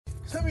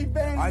Let me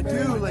bang you, I man.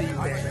 do let you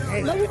bang.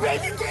 Hey, Let me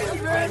bang you,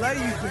 man. I let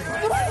you bang.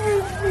 I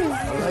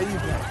let you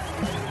bang.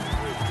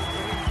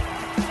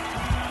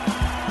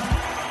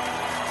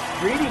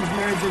 Greetings,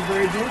 marriage and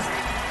virgins.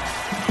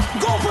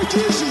 Go for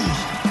Jesus.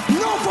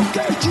 No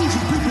forget Jesus,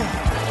 people.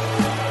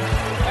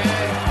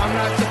 Hey, I'm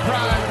not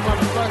surprised,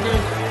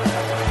 motherfuckers.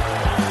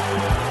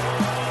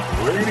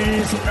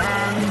 Ladies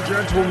and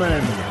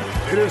gentlemen,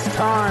 it is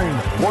time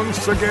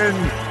once again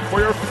for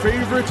your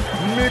favorite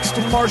mixed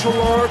martial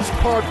arts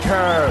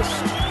podcast.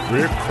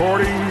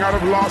 Recording out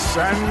of Los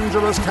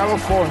Angeles,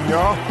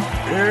 California,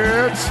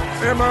 it's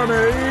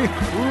MMA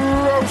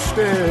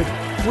Roasted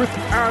with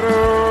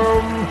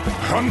Adam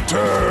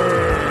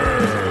Hunter.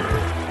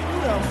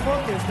 Who the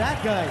fuck is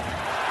that guy?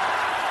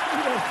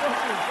 Who the fuck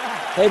is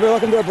that? Hey, everyone,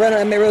 welcome to a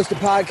brand new MMA Roasted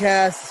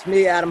podcast. It's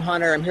me, Adam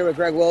Hunter. I'm here with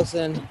Greg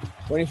Wilson,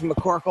 waiting for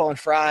McCorkle and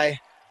Frye.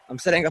 I'm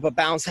setting up a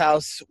bounce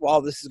house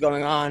while this is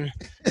going on.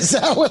 Is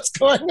that what's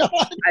going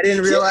on? I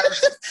didn't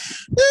realize.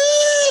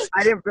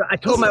 I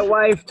told my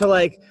wife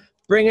to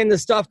bring in the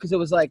stuff because it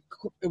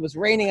was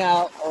raining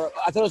out, or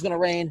I thought it was going to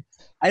rain.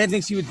 I didn't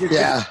think she would do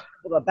a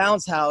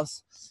bounce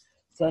house.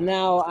 So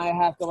now I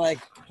have to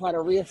try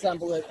to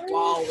reassemble it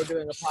while we're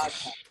doing a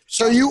podcast.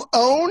 So you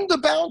own the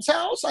bounce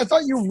house? I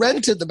thought you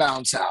rented the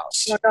bounce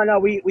house. No.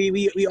 We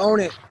own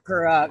it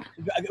for it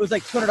was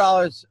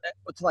 $200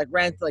 to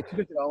rent,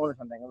 $250 to own or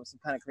something. It was some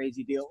kind of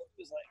crazy deal. It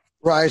was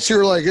Right. So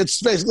you're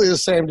it's basically the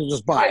same to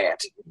just buy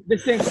it.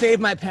 This thing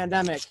saved my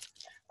pandemic.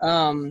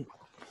 But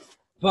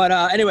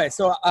anyway,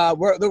 so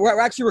we're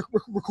actually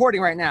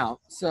recording right now.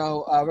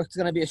 So it's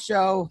going to be a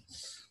show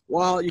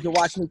while you can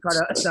watch me try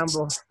to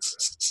assemble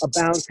a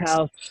bounce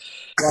house.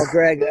 While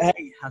Greg,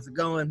 hey, how's it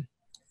going?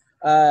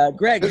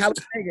 Greg, how was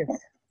Vegas?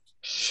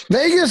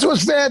 Vegas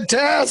was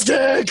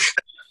fantastic.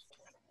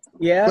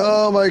 Yeah.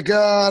 Oh my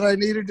God, I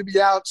needed to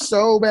be out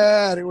so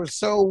bad. It was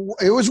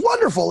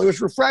wonderful. It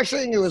was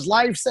refreshing. It was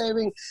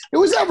life-saving. It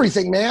was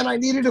everything, man. I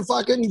needed to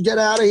fucking get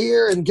out of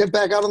here and get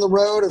back out on the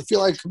road and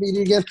feel like a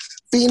comedian again.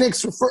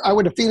 Phoenix, I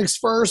went to Phoenix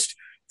first.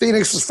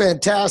 Phoenix was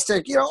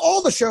fantastic. You know,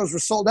 all the shows were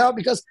sold out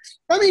because,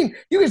 you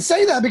could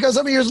say that because,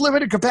 there's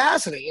limited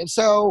capacity. And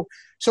so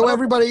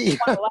everybody.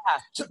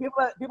 So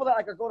people that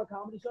are going to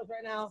comedy shows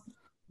right now,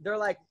 they're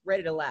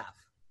ready to laugh.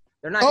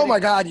 They're not. Oh my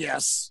God,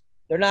 yes.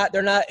 They're not.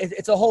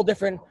 It's a whole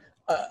different.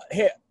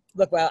 Here,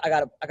 look. Well, I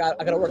gotta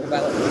work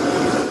about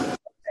it.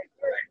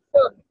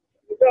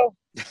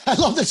 I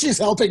love that she's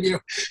helping you.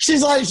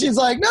 She's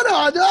like, no,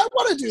 I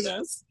want to do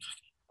this.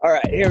 All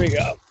right, here we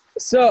go.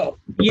 So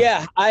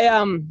yeah, I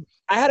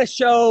had a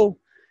show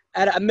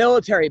at a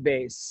military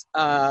base,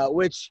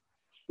 which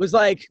was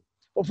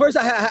first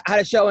I had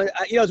a show, and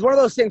it's one of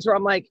those things where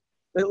I'm the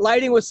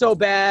lighting was so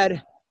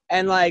bad,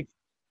 and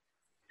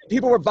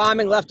people were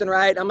bombing left and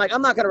right. I'm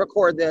I'm not gonna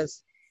record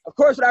this. Of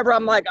course, whatever.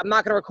 I'm not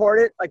gonna record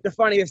it. The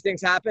funniest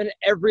things happen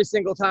every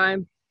single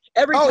time.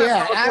 Every time.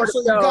 Yeah,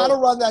 absolutely. You gotta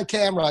run that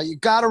camera. You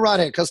gotta run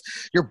it because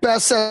your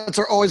best sets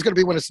are always gonna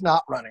be when it's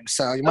not running.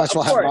 So you might as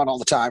well have it on all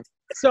the time.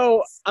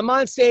 So I'm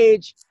on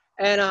stage.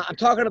 And I'm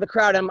talking to the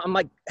crowd. I'm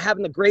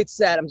having a great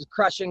set. I'm just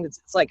crushing.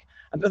 It's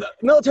the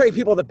military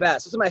people are the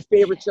best. This is my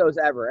favorite shows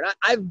ever. And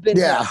I've been,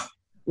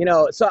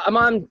 so I'm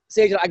on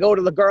stage and I go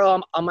to the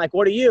girl. I'm like,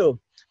 what are you?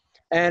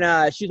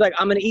 And she's like,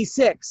 I'm an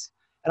E6.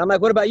 And I'm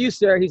like, what about you,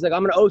 sir? He's like,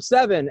 I'm an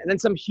 07. And then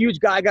some huge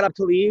guy got up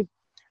to leave.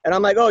 And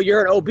I'm like, oh,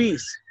 you're an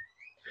obese.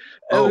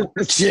 Oh,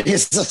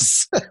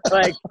 Jesus.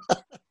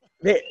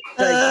 They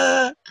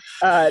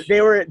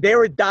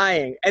were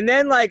dying. And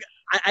then I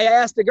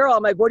asked the girl,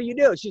 I'm like, what do you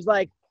do? She's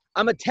like,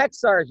 I'm a tech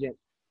sergeant.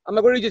 I'm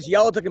like, what do you just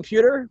yell at the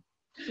computer?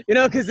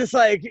 Because it's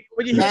when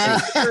you hear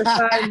it the first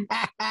time.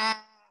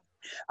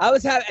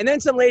 And then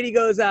some lady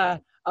goes,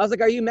 I was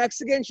like, are you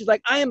Mexican? She's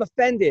like, I am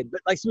offended.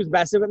 But she was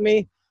messing with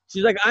me.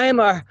 She's like, I am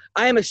a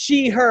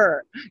she,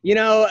 her, and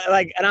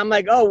I'm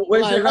like, oh,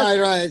 where's your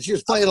husband? Right. She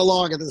was playing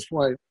along at this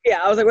point. Yeah.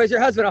 I was like, where's your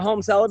husband at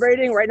home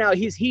celebrating? Right now,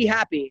 he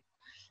happy.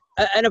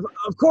 And of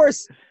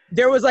course,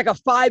 there was a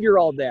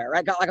 5-year-old there,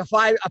 right? Got a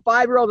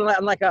 5-year-old and a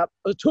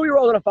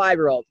 2-year-old and a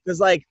 5-year-old.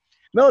 Because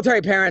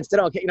military parents, they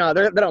don't, they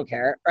don't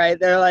care, right?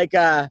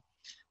 They're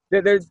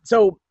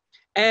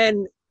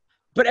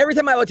but every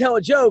time I would tell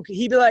a joke,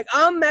 he'd be like,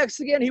 I'm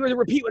Mexican. He would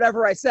repeat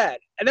whatever I said.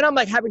 And then I'm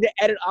having to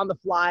edit on the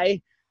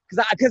fly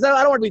because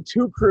I don't want to be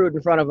too crude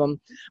in front of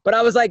him. But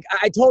I was I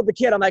told the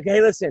kid, I'm like,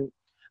 hey, listen,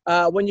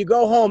 when you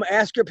go home,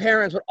 ask your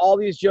parents what all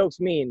these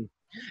jokes mean,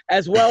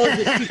 as well as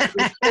the teachers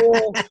in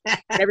school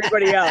and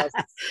everybody else.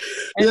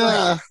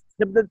 And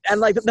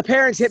the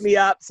parents hit me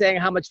up saying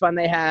how much fun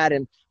they had.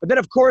 But then,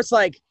 of course,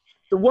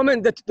 the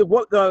woman,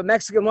 the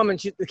Mexican woman,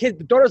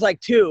 the daughter's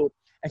 2,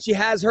 and she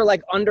has her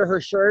under her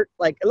shirt.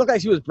 It looked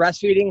like she was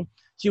breastfeeding.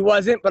 She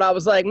wasn't, but I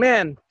was like,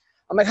 man,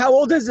 I'm like, how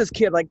old is this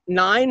kid?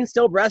 9,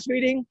 still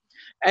breastfeeding?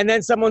 And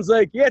then someone's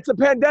like, yeah, it's a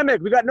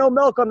pandemic. We got no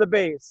milk on the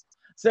base.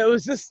 So it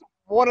was just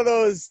one of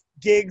those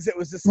gigs. It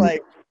was just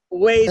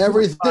way too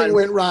everything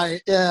went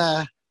right.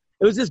 Yeah.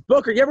 It was this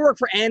booker. You ever work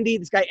for Andy?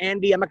 This guy,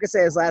 Andy, I'm not going to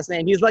say his last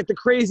name. He's the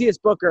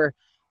craziest booker.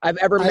 I've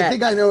ever met. I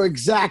think I know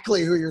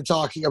exactly who you're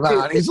talking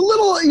about. He's a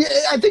little,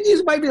 I think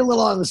he might be a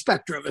little on the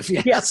spectrum if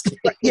you ask me.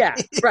 Yeah,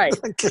 right.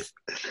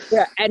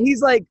 Yeah, and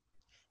he's like,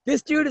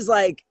 this dude is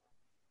like,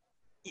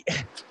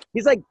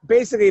 he's like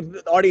basically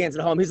the audience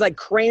at home. He's like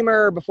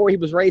Kramer before he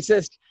was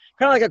racist,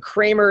 kind of like a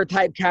Kramer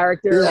type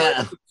character.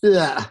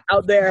 Yeah.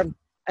 Out there.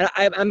 And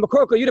I'm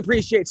McCorkle, you'd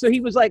appreciate. So he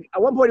was like,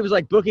 at one point he was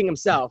like booking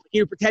himself.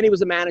 He would pretend he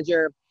was a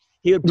manager.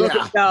 He would book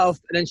himself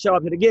and then show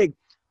up to the gig.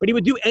 But he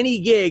would do any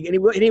gig, and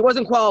he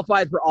wasn't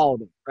qualified for all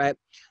of them, right?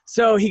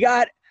 So he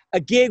got a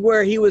gig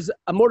where he was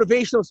a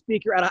motivational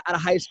speaker at a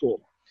high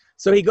school.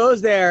 So he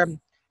goes there,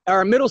 or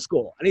a middle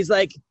school, and he's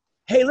like,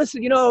 hey,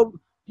 listen, you know,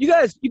 you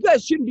guys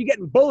shouldn't be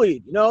getting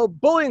bullied. You know,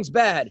 bullying's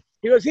bad.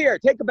 He goes, here,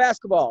 take a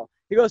basketball.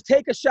 He goes,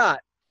 take a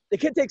shot. The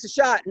kid takes a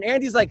shot, and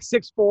Andy's like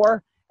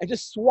 6'4", and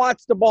just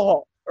swats the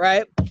ball,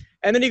 right?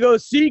 And then he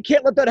goes, see, you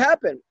can't let that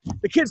happen.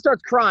 The kid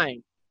starts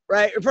crying,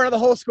 right, in front of the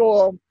whole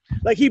school.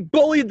 Like he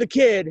bullied the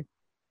kid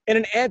in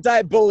an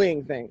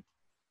anti-bullying thing.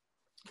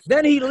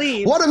 Then he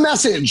leaves. What a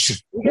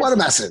message. What a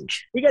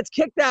message. He gets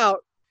kicked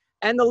out,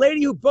 and the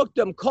lady who booked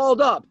him called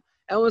up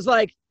and was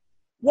like,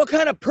 what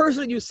kind of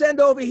person did you send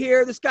over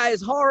here? This guy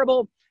is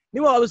horrible.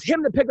 Meanwhile, it was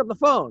him to pick up the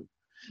phone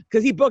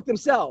because he booked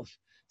himself.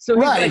 So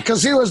right,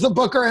 because he was the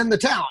booker and the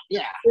talent.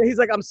 Yeah. He's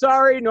like, I'm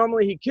sorry.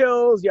 Normally he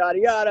kills, yada,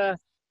 yada.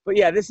 But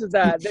yeah, this is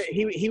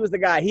he was the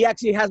guy. He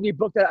actually has me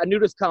booked at a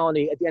nudist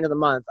colony at the end of the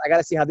month. I got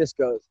to see how this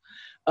goes.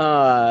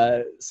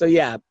 So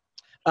yeah.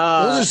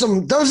 Those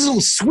are some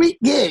sweet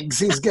gigs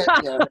he's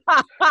getting.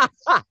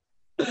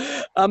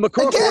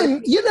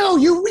 Again, you know,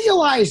 you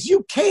realize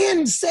you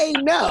can say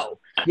no.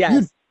 Yes.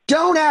 You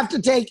don't have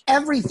to take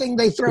everything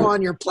they throw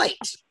on your plate.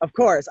 Of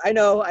course. I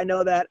know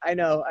that. I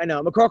know.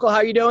 McCorkle,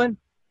 how you doing?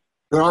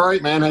 Doing all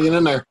right, man. Hanging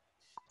in there.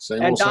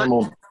 Same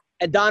old.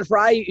 And Don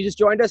Frye, you just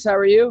joined us. How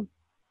are you?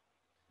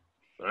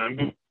 I'm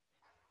good.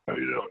 How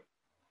you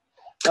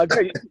doing?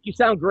 Good. You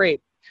sound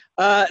great.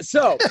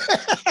 So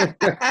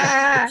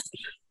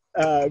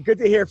good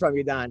to hear from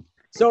you, Don.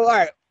 So, all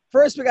right.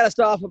 First, we got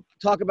to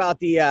talk about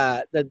the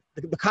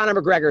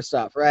Conor McGregor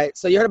stuff, right?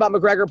 So you heard about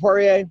McGregor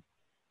Poirier?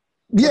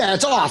 Yeah,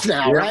 it's off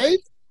now, right?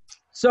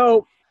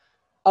 So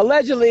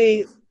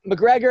allegedly,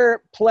 McGregor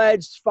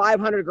pledged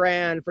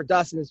 $500,000 for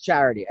Dustin's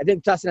charity. I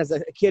think Dustin has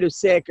a kid who's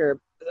sick or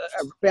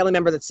a family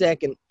member that's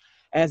sick and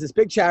has this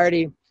big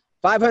charity,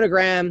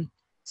 $500,000.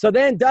 So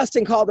then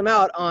Dustin called him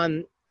out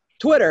on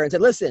Twitter and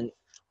said, listen,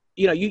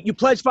 you know, you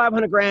pledged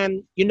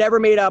 $500,000. You never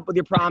made up with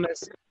your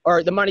promise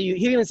or the money. He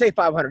didn't even say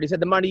 500. He said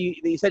the money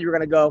that you said you were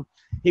going to go.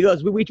 He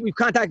goes, we've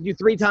contacted you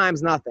 3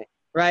 times, nothing,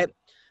 right?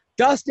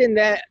 Dustin,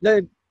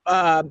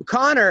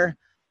 Conor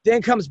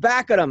then comes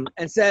back at him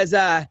and says,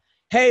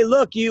 hey,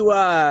 look, you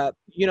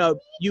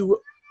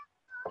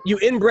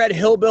inbred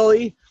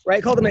hillbilly,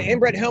 right? Called him an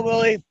inbred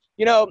hillbilly.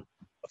 You know,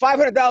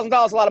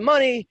 $500,000 is a lot of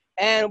money,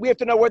 and we have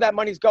to know where that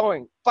money's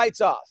going. Fights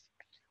off,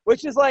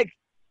 which is like,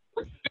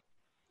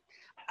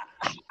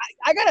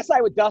 I got to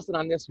side with Dustin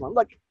on this one.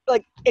 Look,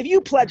 like if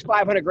you pledge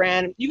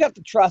 $500,000, you have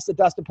to trust that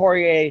Dustin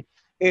Poirier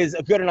is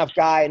a good enough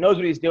guy and knows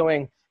what he's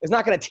doing. Is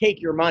not going to take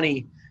your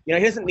money. You know,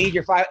 he doesn't need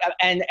your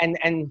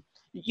and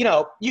you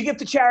know, you give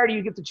to charity,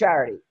 you give to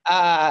charity.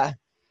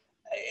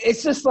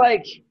 It's just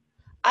like,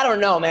 I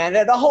don't know, man.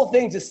 The whole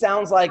thing just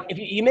sounds like if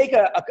you make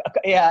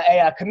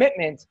a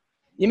commitment,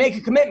 you make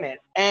a commitment,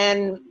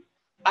 and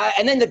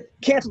then to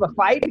cancel the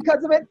fight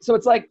because of it. So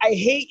it's like, I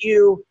hate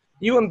you.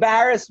 You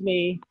embarrassed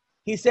me.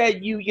 He said,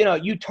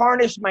 you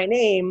tarnished my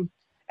name,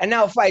 and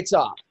now fight's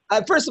off.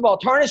 First of all,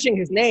 tarnishing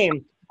his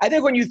name, I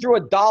think when you threw a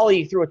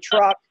dolly through a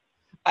truck,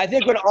 I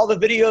think when all the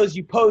videos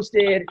you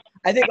posted,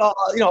 I think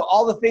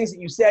all the things that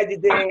you said,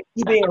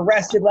 you being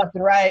arrested left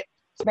and right,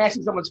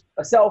 smashing someone's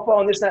cell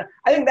phone, this and that,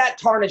 I think that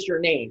tarnished your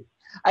name.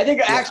 I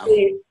think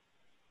actually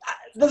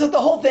the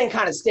whole thing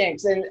kind of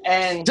stinks.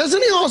 And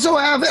doesn't he also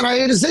have, and I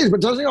hate to say this,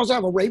 but doesn't he also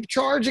have a rape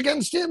charge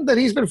against him that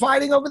he's been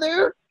fighting over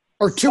there?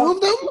 Or 2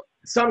 of them?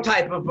 Some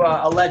type of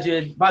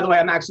alleged, by the way,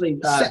 I'm actually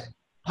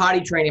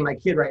potty training my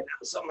kid right now.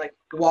 So I'm like,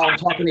 while I'm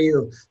talking to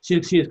you,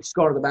 she's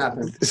going to the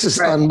bathroom. This is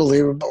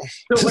unbelievable.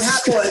 So what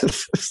happened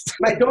was,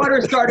 my daughter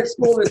started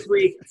school this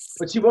week,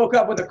 but she woke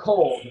up with a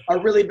cold, a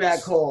really bad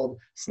cold,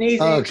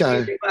 sneezing.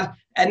 Sneezing,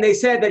 and they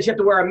said that she had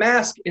to wear a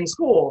mask in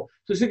school,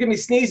 so she's going to be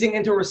sneezing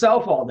into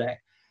herself all day.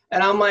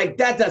 And I'm like,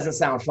 that doesn't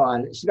sound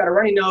fun. She's got a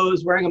runny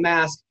nose, wearing a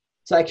mask.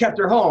 So I kept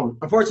her home.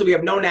 Unfortunately, we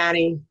have no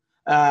nanny.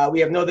 We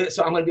have no this,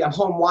 so I'm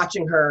home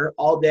watching her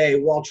all day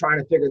while trying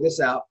to figure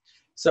this out.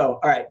 So,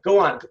 all right, go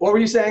on. What were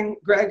you saying,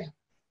 Greg?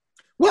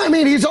 Well, I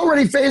mean, he's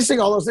already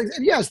facing all those things.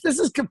 And yes, this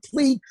is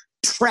complete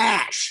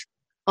trash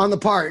on the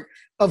part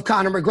of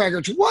Conor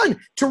McGregor.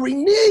 To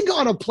renege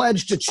on a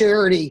pledge to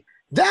charity,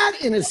 that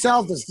in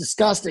itself is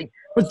disgusting.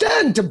 But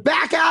then to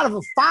back out of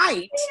a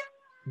fight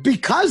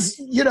because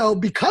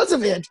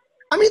of it,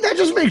 I mean, that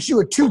just makes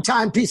you a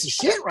 2-time piece of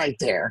shit right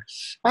there.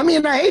 I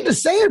mean, I hate to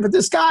say it, but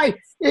this guy,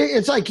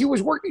 it's like he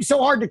was working so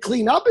hard to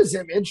clean up his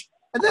image.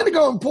 And then to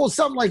go and pull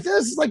something like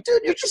this, it's like,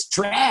 dude, you're just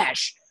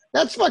trash.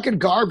 That's fucking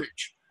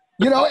garbage.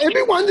 You know, it'd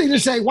be one thing to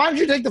say, why don't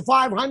you take the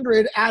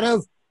 500 out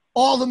of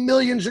all the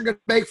millions you're going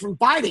to make from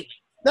fighting.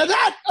 Now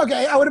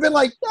okay, I would have been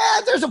like,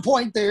 there's a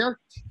point there.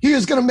 He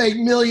is going to make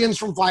millions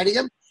from fighting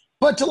him.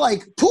 But to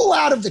like pull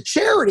out of the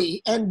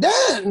charity and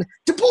then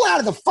to pull out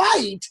of the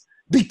fight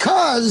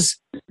because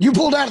you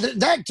pulled out of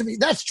that, to me,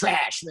 that's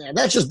trash, man.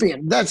 That's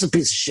a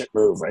piece of shit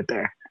move right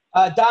there.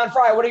 Don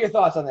Frye, what are your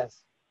thoughts on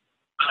this?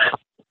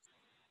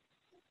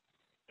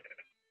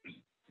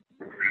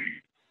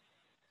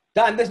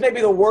 Don, this may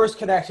be the worst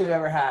connection we've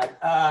ever had.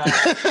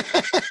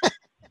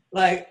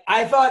 Like,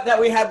 I thought that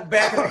we had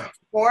back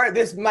before.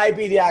 This might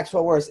be the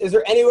actual worst. Is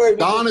there anywhere?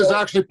 Don is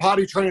actually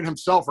potty training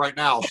himself right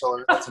now,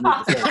 so that's a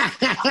neat thing.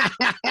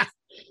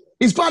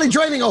 He's potty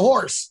training a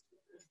horse.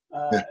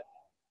 Don,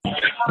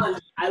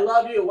 I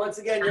love you. Once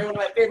again, you're one of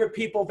my favorite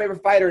people,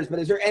 favorite fighters. But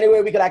is there any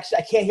way we could actually?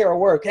 I can't hear a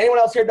word. Can anyone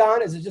else hear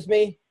Don? Is it just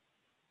me?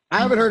 I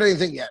haven't heard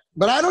anything yet,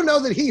 but I don't know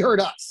that he heard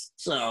us.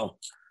 So.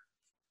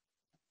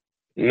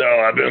 No,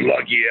 I've been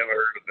lucky. I haven't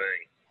heard a thing.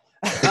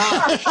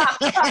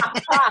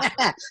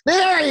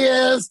 There he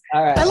is.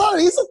 All right. I love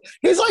it.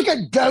 He's like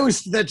a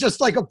ghost that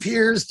just like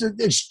appears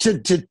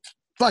to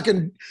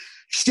fucking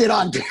shit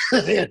on.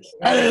 I'll go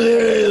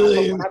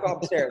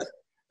upstairs.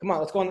 Come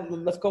on,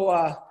 let's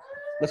go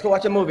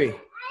watch a movie.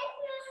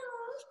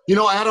 You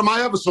know, Adam, I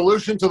have a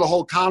solution to the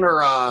whole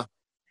Connor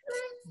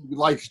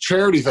like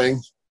charity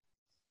thing.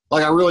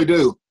 Like I really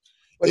do.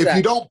 What's if that?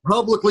 you don't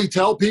publicly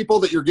tell people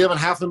that you're giving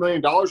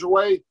 $500,000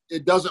 away,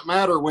 it doesn't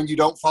matter when you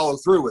don't follow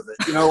through with it.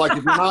 You know, like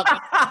if you're not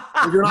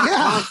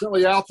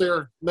constantly out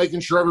there making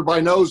sure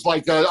everybody knows,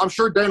 like I'm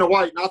sure Dana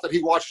White, not that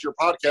he watches your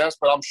podcast,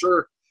 but I'm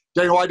sure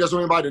Dana White doesn't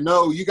want anybody to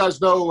know. You guys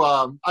know,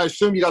 I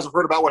assume you guys have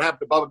heard about what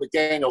happened to Bubba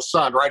McDaniel's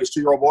son, right? His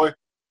 2-year-old boy.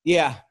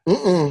 Yeah.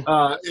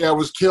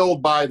 Was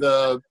killed by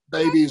the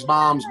baby's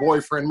mom's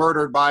boyfriend,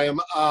 murdered by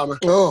him. I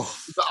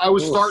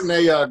was starting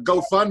a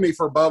GoFundMe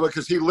for Bubba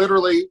because he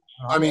literally,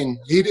 I mean,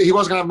 he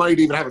wasn't going to have money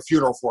to even have a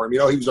funeral for him. You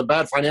know, he was a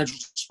bad financial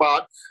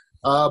spot.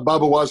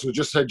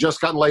 Bubba had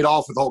just gotten laid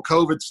off with the whole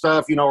COVID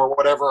stuff, you know, or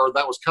whatever, or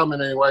that was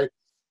coming anyway.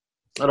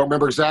 I don't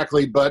remember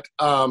exactly, but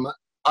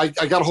I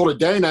got a hold of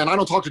Dana, and I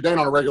don't talk to Dana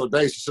on a regular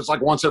basis. It's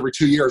like once every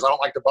 2 years. I don't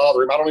like to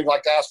bother him. I don't even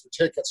like to ask for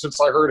tickets since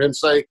I heard him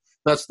say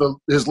that's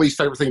his least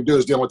favorite thing to do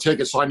is dealing with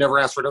tickets, so I never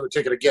asked for another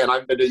ticket again. I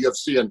haven't been to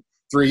UFC in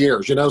 3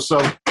 years, you know, so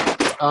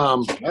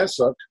that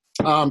sucked.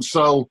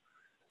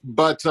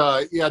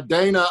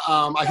 Dana,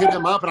 I hit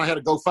him up, and I had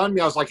a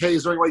GoFundMe. I was like, hey,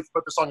 is there any way you can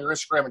put this on your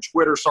Instagram and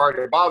Twitter? Sorry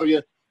to bother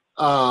you.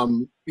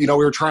 You know,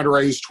 we were trying to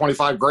raise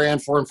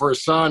 $25,000 for him for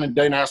his son, and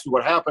Dana asked me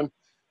what happened.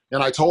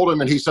 And I told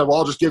him, and he said, well,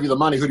 I'll just give you the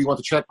money. Who do you want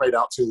the check made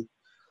out to?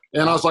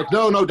 And I was like,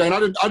 no, Dana,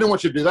 I didn't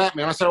want you to do that,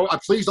 man. I said,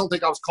 please don't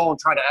think I was calling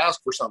trying to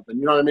ask for something.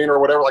 You know what I mean? Or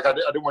whatever. Like, I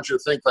didn't want you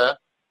to think that.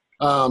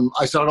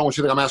 I said, I don't want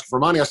you to think I'm asking for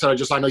money. I said, I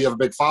know you have a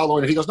big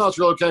following. And he goes, no, it's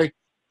real okay.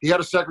 He had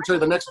a secretary.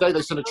 The next day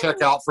they sent a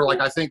check out for, like,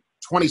 I think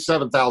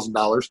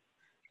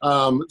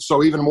 $27,000.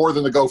 So even more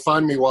than the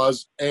GoFundMe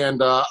was.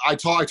 And I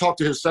talked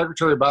to his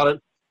secretary about it.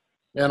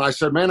 And I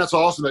said, man, that's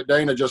awesome that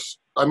Dana just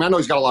 – I mean, I know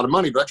he's got a lot of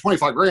money, but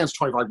 $25,000 is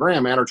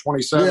 $25,000, man, or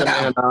 27.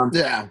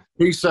 Yeah. And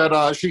he said,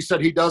 she said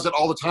he does it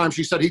all the time.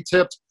 She said he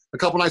tipped a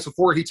couple nights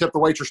before. He tipped the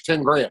waitress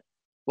 $10,000,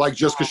 like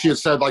just because she had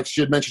said, like she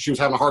had mentioned she was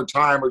having a hard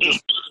time or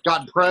just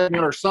gotten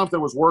pregnant or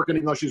something was working,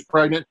 even though she was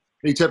pregnant.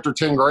 He tipped her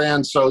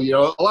 $10,000. So you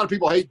know, a lot of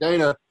people hate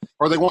Dana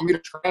or they want me to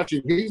trash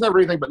him. He's never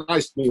anything but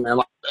nice to me, man.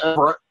 Like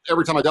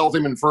every time I dealt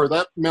with him, and for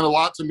that meant a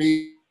lot to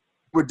me.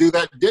 Would do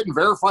that. Didn't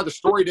verify the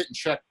story. Didn't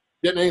check.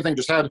 Didn't anything,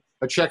 just had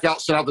a check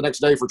out sent out the next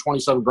day for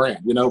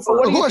 $27,000, you know. Of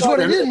course, what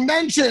he didn't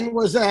mention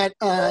was that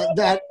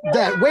that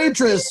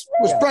waitress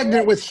was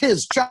pregnant with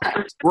his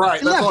child.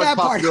 Right, he that's left that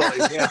part. Yeah,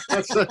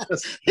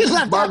 He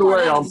left by that the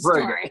way, part I'm pregnant.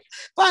 story.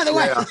 By the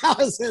way, that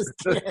was his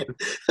kid.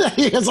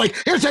 He was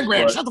like, here's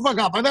 $10,000. Shut the fuck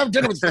up. I'm having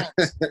dinner with friends.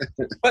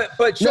 But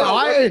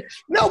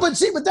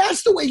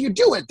that's the way you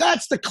do it.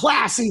 That's the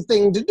classy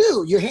thing to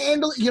do. You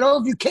handle it, you know,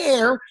 if you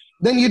care,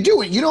 then you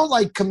do it. You don't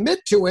like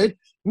commit to it.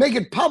 Make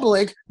it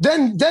public,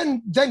 then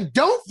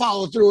don't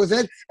follow through with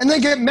it, and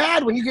then get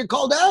mad when you get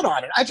called out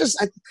on it.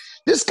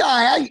 This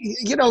guy,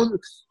 you know,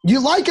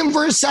 you like him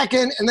for a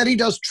second, and then he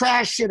does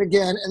trash shit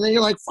again, and then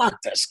you're like, fuck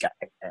this guy.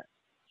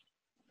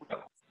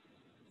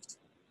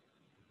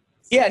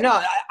 Yeah,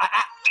 no,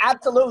 I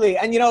absolutely.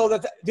 And you know,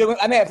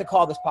 I may have to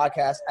call this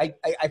podcast.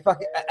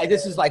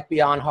 This is like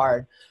beyond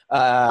hard.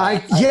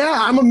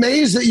 I'm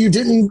amazed that you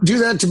didn't do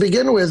that to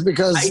begin with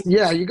because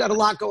you got a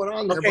lot going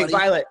on there. Okay, buddy.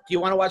 Violet, do you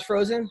want to watch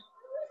Frozen?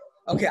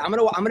 Okay, I'm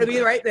gonna be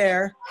right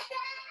there.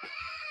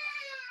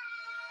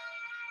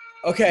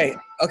 Okay,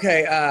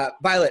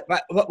 Violet,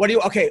 what do you?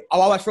 Okay,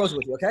 I'll watch Frozen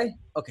with you. Okay,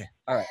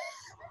 all right.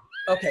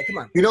 Okay, come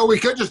on. You know, we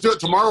could just do it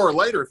tomorrow or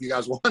later if you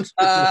guys want.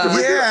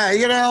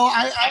 You know,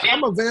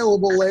 I'm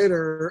available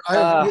later.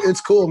 It's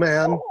cool,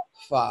 man.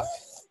 Fuck.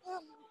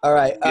 All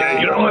right.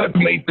 Yeah, you don't have to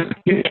make the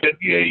kid.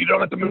 Yeah, you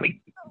don't have to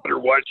make or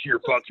watch your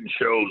fucking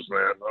shows,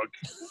 man.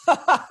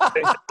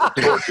 Okay.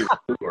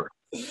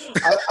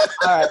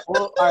 All right.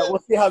 We'll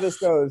see how this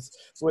goes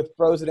with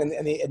Frozen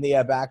in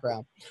the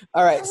background.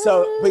 All right.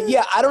 So, but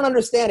yeah, I don't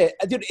understand it,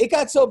 dude. It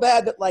got so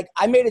bad that like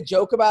I made a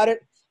joke about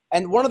it,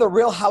 and one of the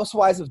Real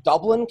Housewives of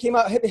Dublin came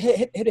out,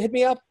 hit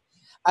me up.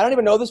 I don't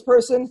even know this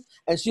person,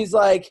 and she's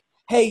like,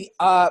 "Hey,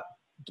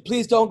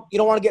 please you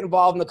don't want to get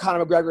involved in the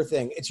Conor McGregor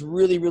thing. It's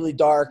really, really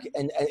dark,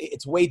 and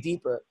it's way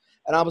deeper."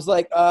 And I was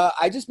like,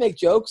 "I just make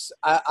jokes.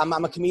 I'm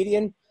a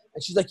comedian."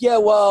 And she's like, "Yeah,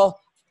 well,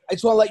 I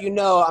just want to let you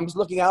know I'm just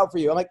looking out for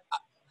you." I'm like,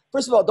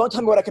 first of all, don't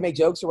tell me what I can make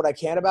jokes or what I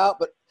can't about.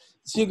 But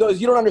she goes,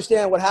 "You don't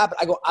understand what happened."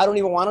 I go, "I don't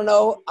even want to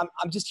know.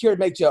 I'm just here to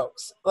make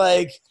jokes."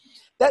 Like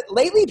that.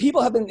 Lately,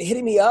 people have been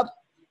hitting me up,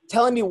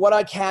 telling me what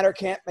I can or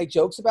can't make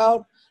jokes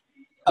about.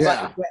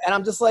 Yeah. And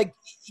I'm just like,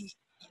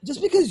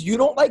 just because you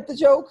don't like the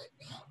joke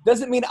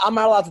doesn't mean I'm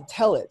not allowed to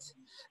tell it.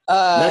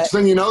 Next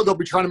thing you know, they'll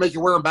be trying to make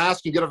you wear a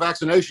mask and get a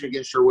vaccination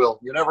against your will.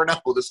 You never know.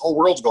 This whole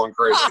world's going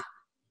crazy.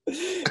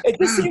 It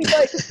just seems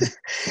like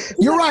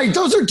you're right.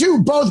 Those are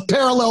both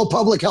parallel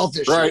public health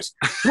issues. Right.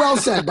 Well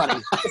said, buddy.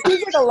 It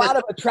seems like a lot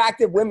of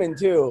attractive women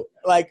too.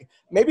 Like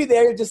maybe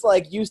they're just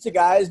like used to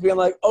guys being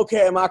like,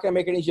 "Okay, I'm not gonna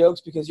make any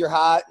jokes because you're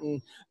hot,"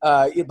 and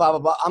blah blah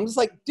blah. I'm just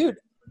like, dude,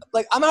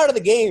 like I'm out of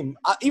the game.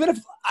 Even if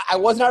I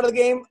wasn't out of the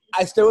game,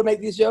 I still would make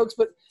these jokes.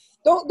 But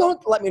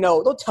don't let me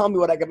know. Don't tell me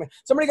what I got.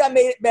 Somebody got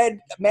mad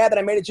that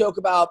I made a joke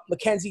about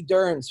Mackenzie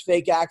Dern's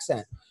fake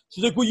accent.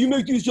 She's like, "Well, you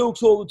make these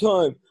jokes all the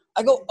time."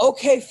 I go,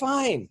 "Okay,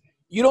 fine.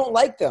 You don't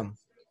like them.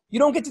 You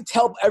don't get to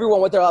tell everyone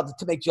what they're allowed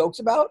to make jokes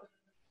about.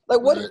 Like,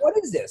 what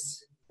is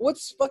this?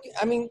 What's fucking?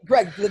 I mean,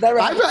 Greg, did that?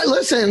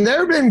 Listen, there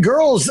have been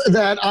girls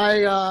that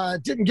I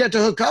didn't get to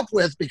hook up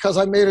with because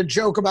I made a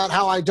joke about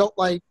how I don't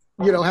like,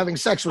 having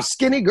sex with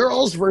skinny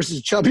girls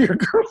versus chubbier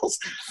girls.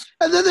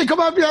 And then they come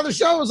up behind the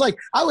show. It was like,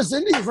 I was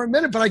into you for a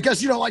minute, but I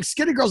guess you don't like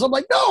skinny girls. I'm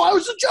like, no, I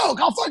was a joke.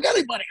 I'll fuck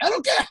anybody. I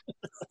don't care.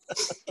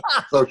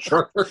 So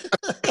sure.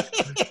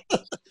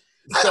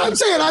 I'm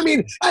saying, I mean,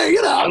 it's I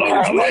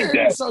like weird.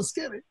 that. It's so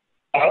skinny.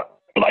 I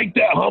like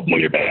that hump on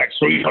your back,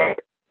 sweetheart.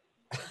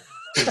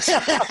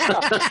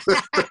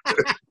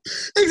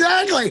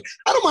 Exactly.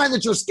 I don't mind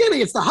that you're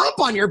skinny. It's the hump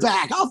on your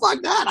back. I'll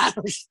fuck that. I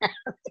don't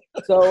care.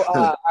 So,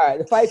 all right,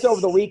 the fights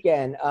over the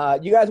weekend.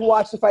 You guys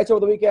watched the fights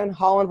over the weekend?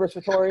 Holland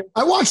versus Vettori?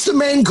 I watched the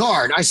main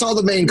card. I saw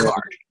the main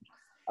card.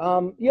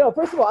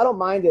 First of all, I don't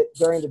mind it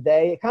during the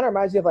day. It kind of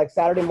reminds me of like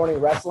Saturday morning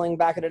wrestling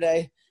back in the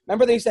day.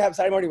 Remember they used to have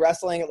Saturday morning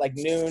wrestling at like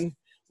noon?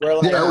 Where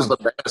like, that was the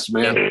best,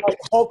 man. Like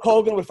Hulk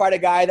Hogan would fight a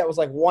guy that was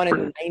like 1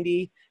 in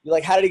 90. You're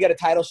like, how did he get a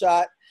title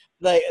shot?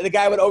 Like the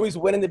guy would always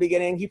win in the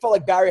beginning. He felt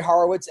like Barry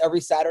Horowitz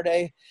every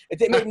Saturday. It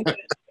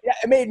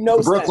made no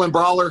sense. Brooklyn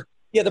Brawler.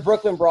 Yeah, the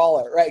Brooklyn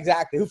Brawler. Right,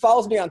 exactly. Who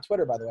follows me on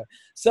Twitter, by the way.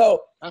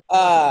 So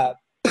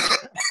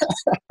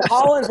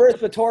Holland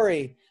versus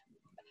Vettori.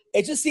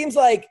 It just seems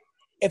like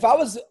if I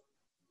was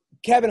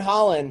Kevin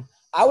Holland,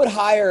 I would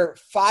hire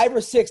 5 or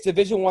 6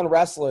 Division I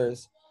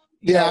wrestlers.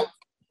 You know,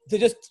 to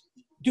just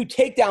do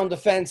takedown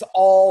defense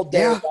all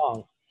day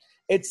long.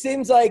 It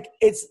seems like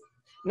it's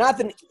not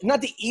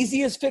the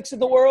easiest fix in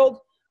the world,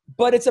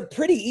 but it's a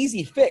pretty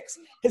easy fix.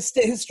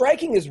 His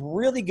striking is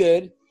really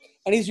good,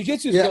 and his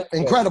jiu-jitsu is really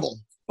incredible.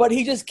 Good, but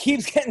he just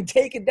keeps getting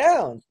taken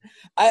down.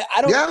 I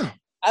don't.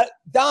 Yeah.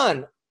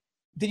 Don,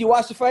 did you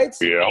watch the fights?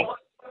 Yeah.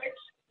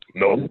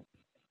 No.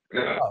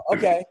 Oh,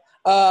 okay.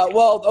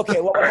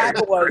 What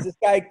happened was this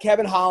guy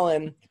Kevin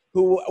Holland,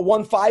 who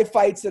won 5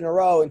 fights in a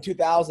row in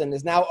 2000,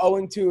 is now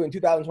 0-2 in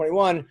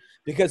 2021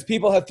 because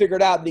people have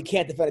figured out that he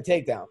can't defend a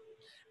takedown.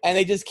 And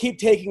they just keep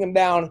taking him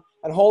down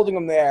and holding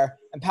him there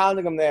and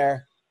pounding him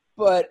there.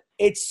 But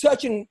it's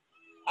such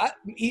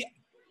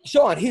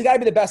Sean, he's got to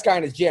be the best guy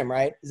in his gym,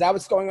 right? Is that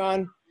what's going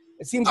on?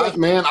 It seems like I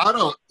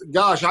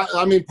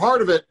mean,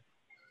 part of it,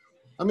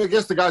 I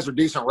guess the guys are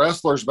decent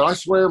wrestlers, but I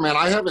swear, man,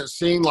 I haven't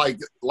seen like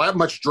that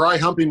much dry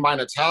humping by an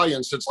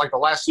Italian since like the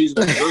last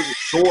season of Jersey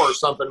Shore or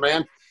something,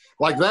 man.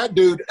 Like that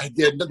dude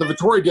the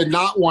Vettori did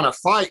not want to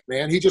fight,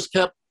 man. He just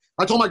kept.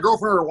 I told my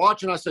girlfriend we were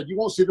watching, I said, you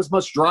won't see this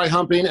much dry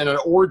humping and an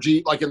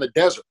orgy like in the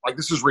desert. Like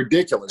this is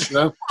ridiculous,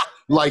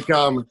 Like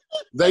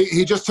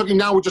he just took him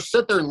down. We just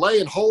sit there and lay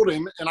and hold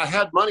him. And I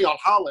had money on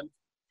Holland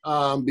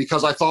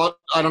because I thought,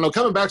 I don't know,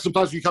 coming back,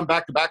 sometimes you come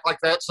back to back like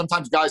that.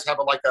 Sometimes guys have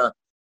kind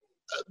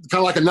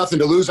of like a nothing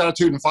to lose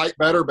attitude and fight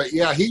better. But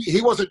yeah,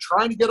 he wasn't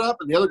trying to get up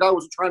and the other guy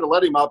wasn't trying to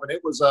let him up. And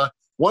it was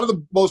one of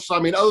the most,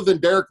 other than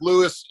Derek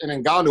Lewis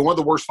and Ngannou, one of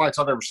the worst fights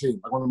I've ever seen.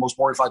 Like one of the most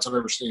boring fights I've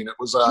ever seen. It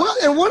was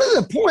and one of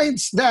the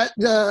points that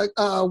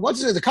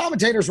the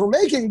commentators were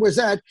making was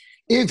that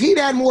if he'd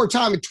had more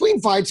time between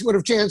fights, he would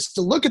have chanced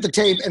to look at the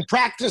tape and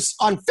practice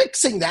on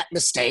fixing that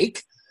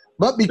mistake.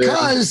 But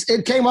because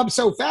it came up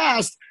so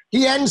fast,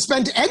 he hadn't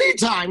spent any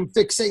time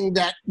fixing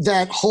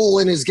that hole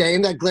in his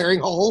game, that glaring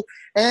hole,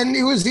 and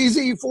it was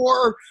easy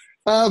for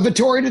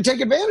Vettori to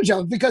take advantage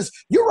of. Because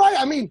you're right.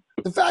 I mean,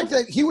 the fact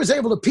that he was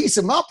able to piece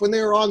him up when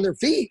they were on their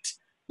feet,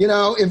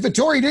 if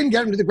Vettori didn't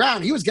get him to the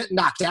ground, he was getting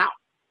knocked out.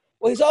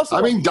 Well, he's also.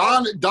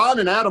 Don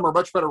and Adam are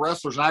much better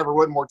wrestlers than I ever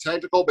would, more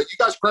technical. But you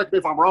guys correct me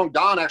if I'm wrong.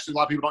 Don actually, a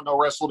lot of people don't know,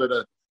 wrestled at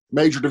a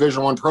major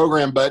Division I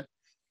program, but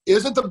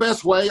isn't the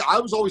best way. I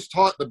was always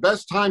taught the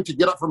best time to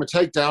get up from a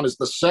takedown is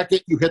the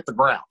second you hit the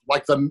ground.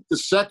 Like the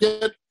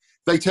second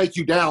they take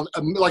you down,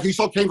 like you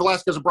saw Cain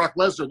Velasquez and Brock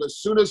Lesnar. As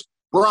soon as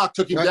Brock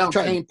took him down.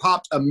 Kane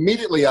popped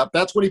immediately up.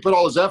 That's when he put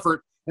all his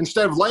effort.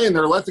 Instead of laying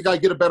there, let the guy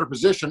get a better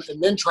position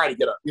and then try to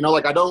get up. You know,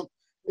 like I don't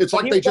 – it's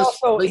like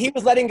he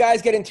was letting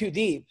guys get in too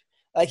deep.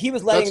 Like he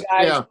was letting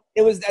guys –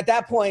 It was at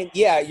that point,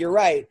 yeah, you're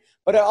right.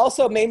 But it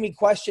also made me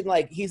question,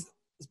 like he's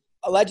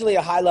allegedly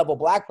a high-level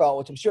black belt,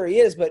 which I'm sure he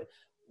is, but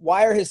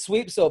why are his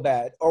sweeps so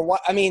bad? Or what?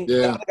 I mean,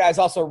 the other guy's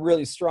also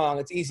really strong.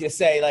 It's easy to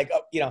say, like,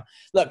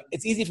 look,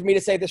 it's easy for me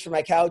to say this from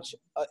my couch,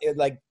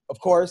 of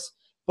course.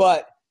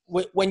 But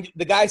when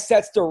the guy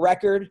sets the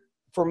record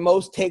for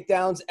most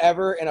takedowns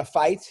ever in a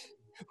fight –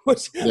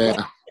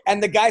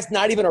 and the guy's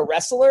not even a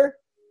wrestler.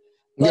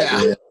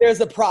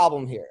 There's a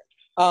problem here.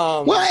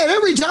 Well, and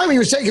every time he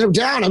was taking him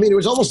down, I mean, it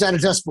was almost out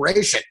of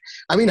desperation.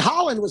 I mean,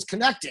 Holland was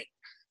connecting.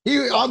 He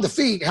on the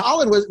feet.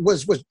 Holland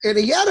was, and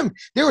he had him.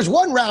 There was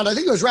one round, I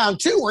think it was round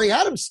 2, where he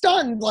had him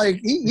stunned. Like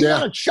he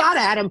got a shot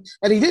at him,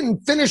 and he didn't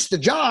finish the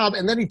job.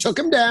 And then he took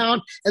him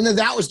down, and then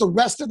that was the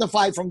rest of the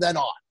fight from then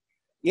on.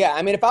 Yeah,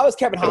 I mean, if I was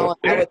Kevin Holland,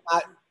 I would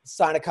not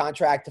sign a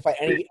contract to fight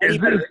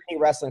anybody with any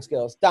wrestling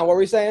skills. Don, what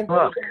were you saying?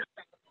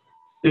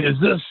 Is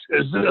this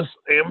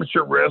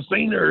amateur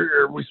wrestling, or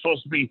are we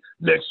supposed to be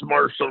mixed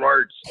martial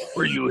arts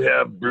where you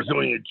have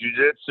Brazilian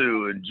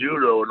jiu-jitsu and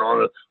judo and all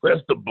the rest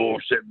of the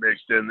bullshit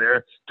mixed in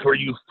there to where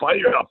you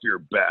fight off your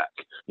back,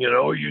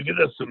 or you get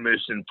a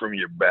submission from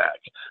your back?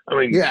 I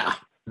mean,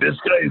 this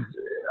guy's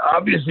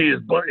obviously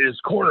his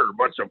corner a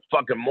bunch of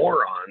fucking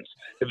morons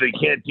if they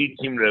can't teach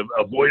him to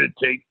avoid a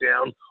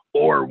takedown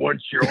or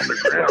once you're on the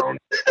ground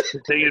to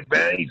take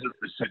advantage of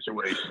the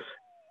situation.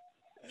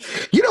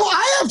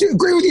 I have to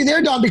agree with you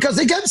there, Don, because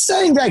they kept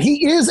saying that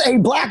he is a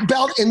black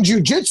belt in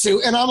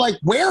jiu-jitsu, and I'm like,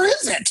 where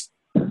is it?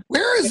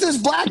 Where is this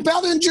black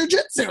belt in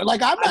jiu-jitsu?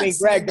 Like, I'm not. I mean,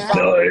 Greg,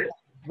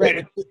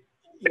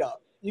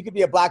 you could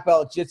be a black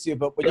belt in jiu-jitsu,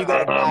 but when you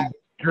go to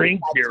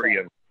drink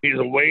Tyrion, he's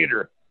a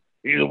waiter.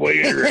 He's a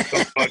waiter.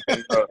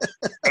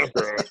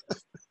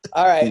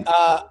 All right,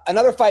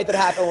 another fight that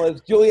happened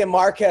was Julian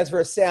Marquez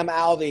versus Sam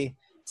Alvey.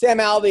 Sam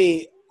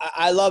Alvey,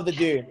 I love the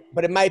dude,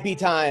 but it might be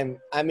time.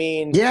 I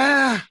mean,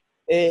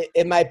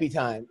 It might be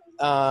time.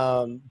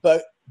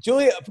 But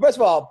Julia, first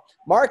of all,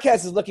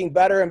 Marquez is looking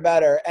better and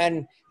better.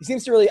 And he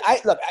seems to really – I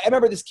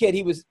remember this kid.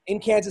 He was in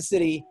Kansas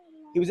City.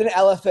 He was in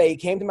LFA. He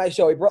came to my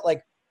show. He brought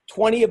like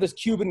 20 of his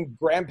Cuban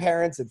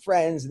grandparents and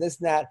friends and this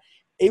and that.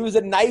 He was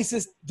the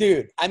nicest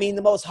dude. I mean,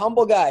 the most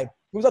humble guy. He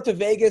moves up to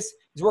Vegas.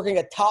 He's working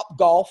at Top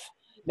Golf.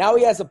 Now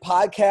he has a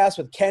podcast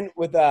with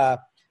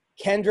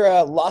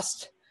Kendra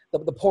Lust,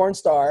 the porn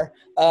star.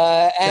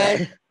 But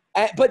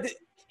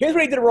here's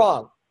what he did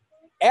wrong.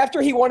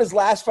 After he won his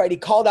last fight, he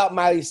called out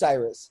Miley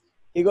Cyrus.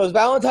 He goes,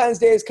 Valentine's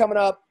Day is coming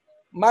up.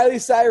 Miley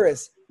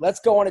Cyrus,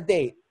 let's go on a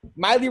date.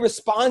 Miley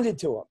responded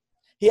to him.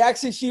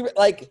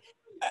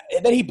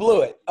 Then he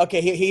blew it.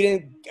 Okay, he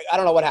didn't, I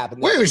don't know what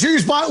happened. Wait,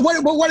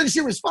 what did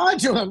she respond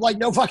to him? Like,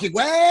 no fucking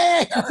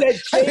way.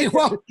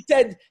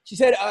 She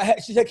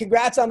said,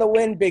 congrats on the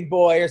win, big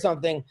boy, or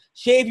something.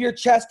 Shave your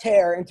chest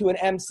hair into an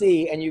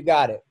MC and you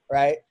got it,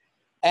 right?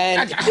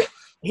 And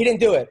he didn't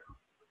do it.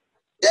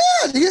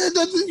 Yeah,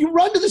 you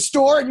run to the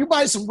store and you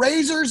buy some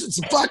razors and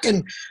some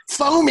fucking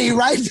foamy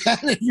right then,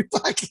 and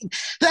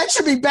that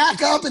should be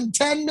back up in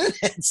 10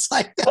 minutes.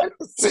 Like that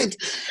was it.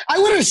 I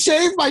would have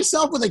shaved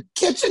myself with a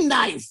kitchen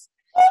knife.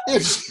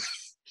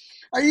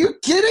 Are you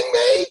kidding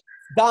me?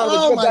 Don,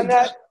 would you have done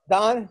that?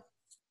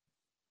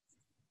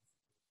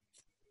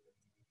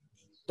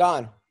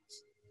 Don?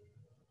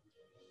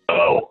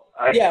 Oh,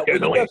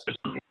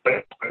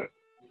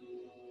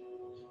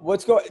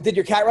 Did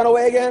your cat run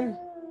away again?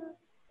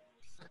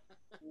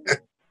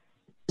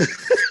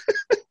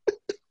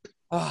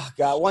 Oh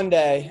God! One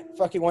day.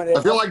 I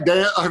feel like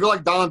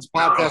Don's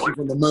podcasting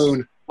from the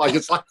moon. Like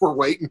it's like we're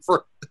waiting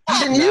for.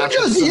 Can you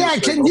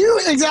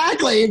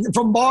exactly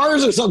from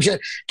Mars or some shit?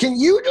 Can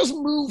you just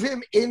move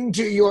him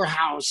into your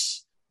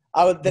house?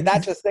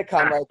 That's a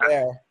sitcom right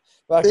there.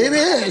 It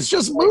is.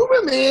 Just move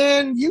him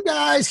in. You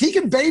guys, he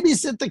can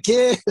babysit the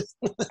kids.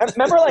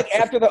 Remember, like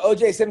after the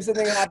O.J. Simpson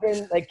thing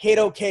happened, like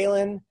Kato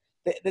Kalin,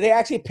 they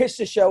actually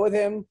pitched a show with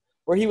him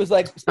where he was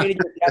like staying in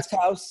your guest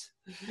house.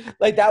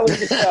 Like that was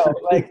the show.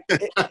 Like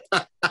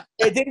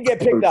it didn't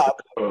get picked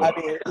up. I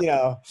mean,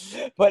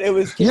 but it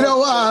was.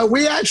 I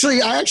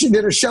actually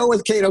did a show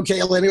with Kato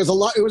Kalin.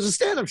 It was a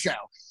stand-up show,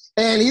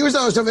 and he was the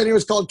host of it. It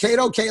was called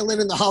Kato Kalin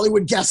and the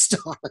Hollywood Guest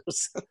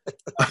Stars.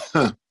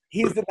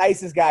 He's the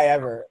nicest guy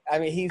ever. I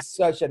mean, he's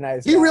such a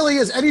nice guy. He really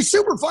is, and he's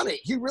super funny.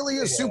 He really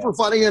is super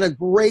funny and a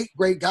great,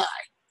 great guy.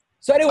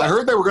 So anyway, I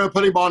heard they were going to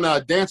put him on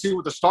Dancing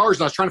with the Stars,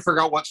 and I was trying to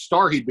figure out what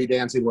star he'd be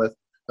dancing with.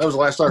 That was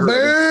the last I heard.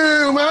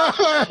 Boom!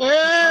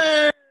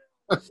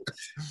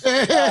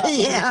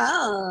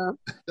 Yeah.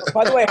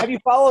 By the way, have you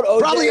followed OJ?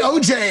 Probably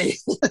OJ.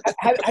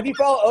 Have you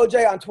followed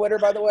OJ on Twitter,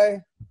 by the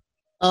way?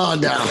 Oh,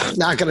 no.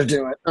 Not going to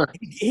do it.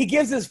 He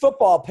gives his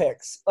football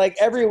picks. Like,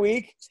 every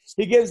week,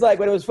 he gives, like,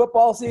 when it was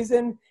football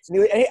season.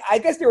 And I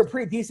guess they were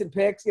pretty decent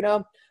picks,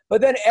 But But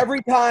then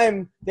every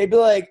time they'd be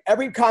like,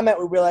 every comment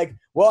would be like,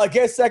 well, I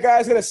guess that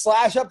guy's going to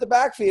slash up the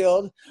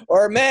backfield.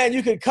 Or, man,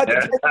 you could cut the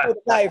tape with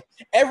a knife.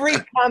 Every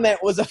comment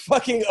was a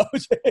fucking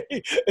OJ.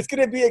 It's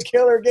going to be a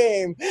killer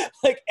game.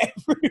 Like,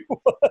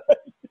 everyone.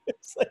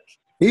 It's like.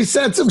 He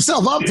sets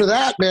himself up for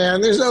that,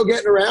 man. There's no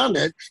getting around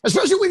it.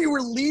 Especially when you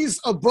release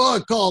a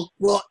book called,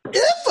 well,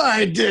 if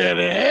I did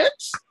it.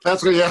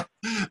 That's what he's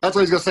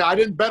going to say. I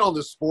didn't bet on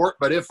this sport,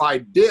 but if I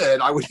did,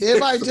 I would.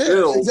 If I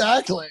did,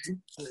 exactly.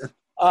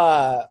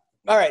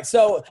 All right,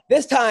 so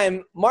this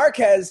time,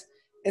 Marquez,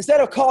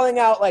 instead of calling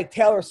out like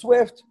Taylor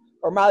Swift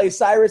or Miley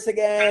Cyrus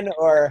again,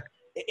 or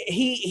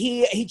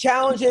he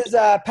challenges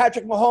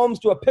Patrick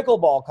Mahomes to a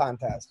pickleball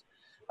contest,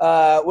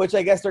 which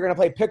I guess they're going to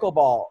play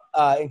pickleball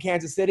in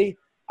Kansas City.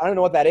 I don't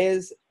know what that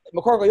is.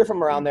 McCorkle, you're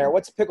from around there.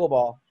 What's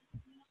pickleball?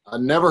 I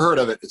never heard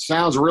of it. It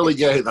sounds really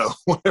gay, though.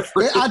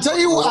 I'll tell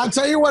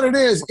you what it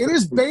is. It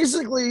is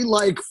basically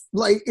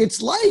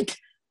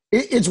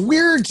it's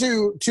weird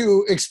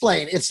to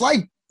explain. It's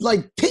like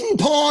ping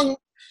pong,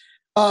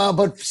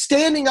 but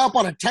standing up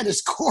on a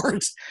tennis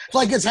court.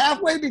 Like it's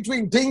halfway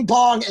between ping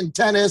pong and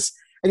tennis,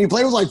 and you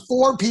play with like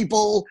 4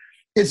 people.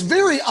 It's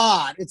very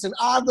odd. It's an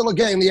odd little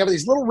game. You have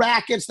these little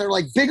rackets. They're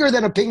like bigger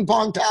than a ping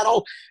pong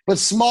paddle, but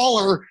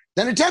smaller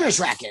than a tennis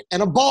racket,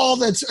 and a ball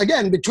that's,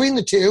 again, between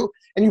the two,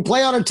 and you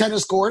play on a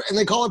tennis court, and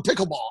they call it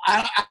pickleball.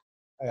 I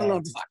don't know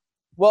what the fuck.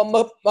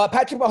 Well,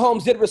 Patrick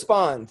Mahomes did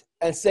respond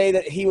and say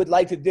that he would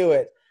like to do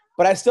it,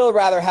 but I still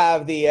rather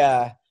have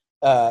the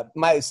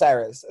Miley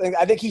Cyrus.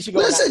 I think he should go.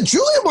 Listen,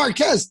 Julian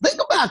Marquez,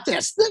 think about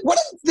this.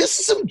 This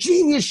is some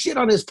genius shit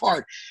on his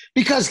part,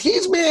 because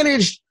he's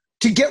managed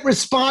to get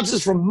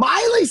responses from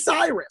Miley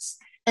Cyrus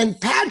and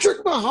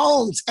Patrick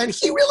Mahomes, and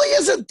he really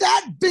isn't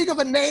that big of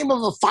a name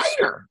of a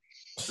fighter.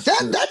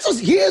 That's just,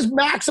 he is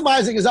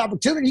maximizing his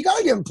opportunity. You got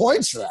to give him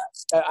points for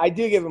that. I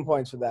do give him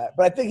points for that,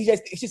 but I think he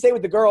should stay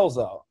with the girls,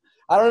 though.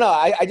 I don't know.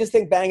 I just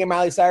think banging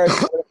Miley Cyrus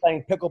is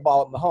playing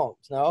pickleball with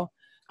Mahomes. No.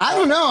 I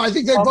don't know. I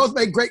think they both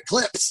make great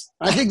clips.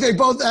 I think they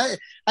both.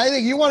 I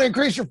think you want to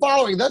increase your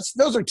following.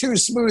 Those are 2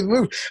 smooth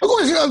moves. Of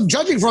course,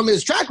 judging from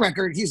his track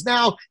record, he's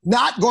now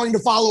not going to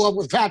follow up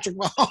with Patrick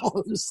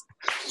Mahomes,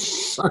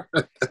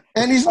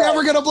 and he's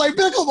never going to play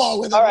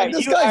pickleball with him. Right,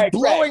 this guy's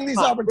blowing these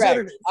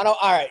opportunities. All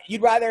right,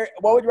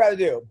 what would you rather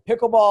do?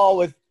 Pickleball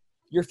with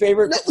your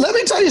favorite? Let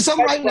me tell you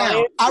something right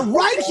now.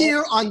 Right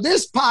here on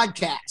this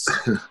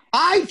podcast,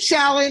 I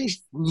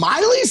challenge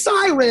Miley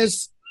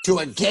Cyrus to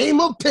a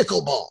game of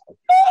pickleball.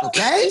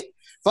 Okay?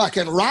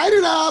 Fucking write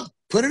it up,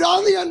 put it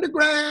on the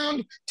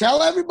underground,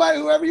 tell everybody,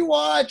 whoever you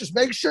want, just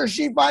make sure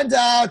she finds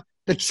out.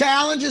 The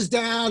challenge is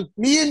down.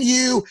 Me and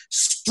you,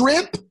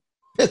 strip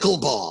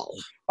pickleball.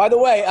 By the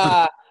way,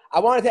 I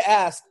wanted to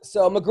ask,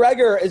 so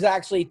McGregor is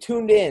actually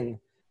tuned in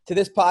to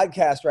this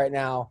podcast right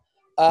now.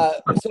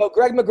 So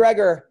Greg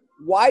McGregor,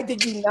 why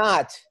did you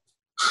not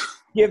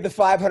give the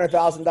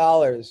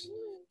 $500,000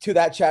 to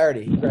that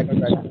charity, Greg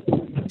McGregor?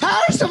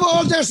 First of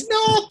all, there's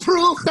no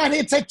proof that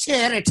it's a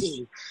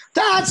charity.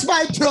 That's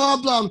my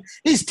problem.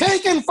 He's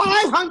taking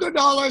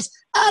 $500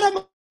 out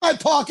of my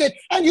pocket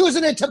and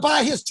using it to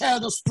buy his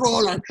child a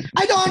stroller.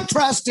 I don't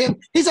trust him.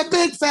 He's a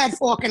big, fat,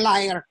 fucking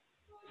liar.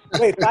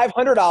 Wait,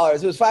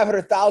 $500? It was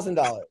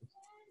 $500,000.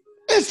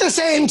 It's the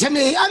same to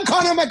me. I'm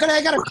Conor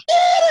McGregor.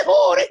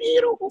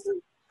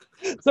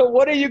 So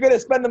what are you going to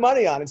spend the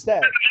money on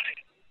instead?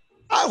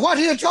 What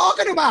are you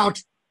talking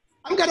about?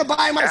 I'm going to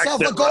buy myself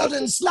a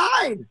golden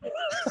slide.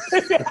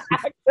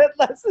 Accent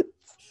lessons?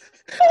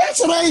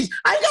 That's right.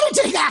 I'm going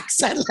to take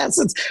accent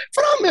lessons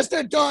from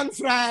Mr. Don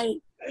Frye.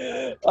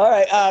 All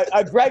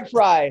right. Greg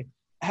Frye,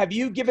 have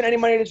you given any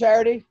money to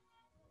charity?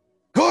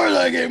 Of course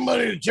I gave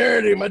money to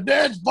charity. My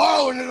dad's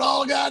borrowing it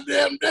all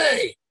goddamn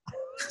day.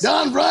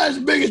 Don Frye's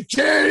the biggest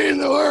charity in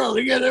the world.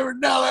 He got every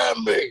dollar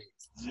on me.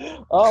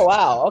 Oh,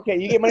 wow. Okay,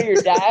 you gave money to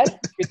your dad?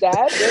 Your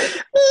dad?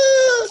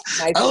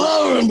 Nice. I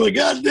love him, but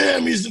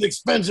goddamn, he's an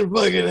expensive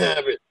fucking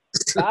habit.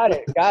 Got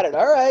it.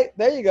 All right,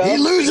 there you go. He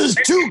loses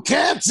 2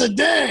 cats a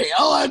day.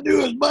 All I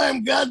do is buy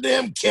him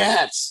goddamn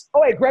cats.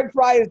 Oh, wait, Greg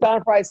Frye is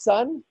Don Frye's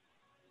son?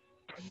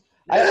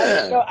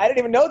 Yeah. I didn't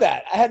even know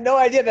that. I had no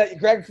idea that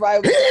Greg Frye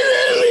was... He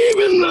didn't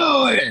even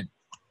know it.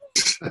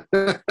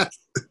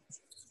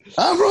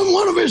 I'm from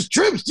one of his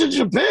trips to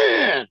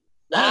Japan.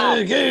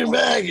 I came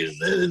back and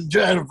been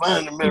trying to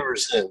find him ever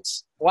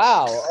since.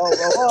 Wow.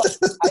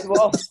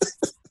 Well,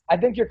 I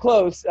think you're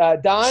close.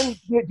 Don, do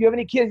you have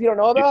any kids you don't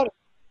know about?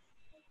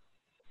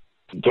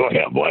 Do I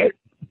have what?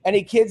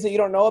 Any kids that you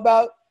don't know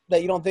about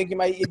that you don't think you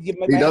might? He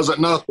doesn't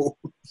know.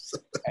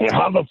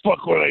 How the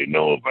fuck would I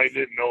know if I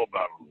didn't know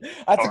about them?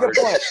 That's a good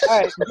point. All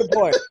right, good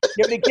point. Do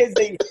you have any kids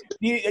that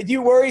do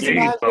you worry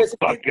sometimes? Jeez, the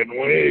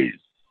fucking ways.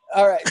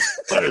 All right.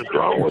 What is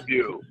wrong with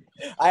you?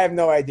 I have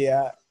no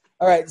idea.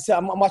 All right, so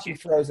I'm watching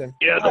Frozen.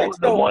 Yeah,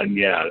 the one,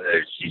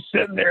 she's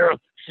sitting there.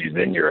 She's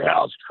in your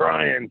house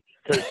crying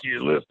because she's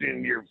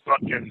listening to your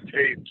fucking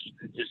tapes.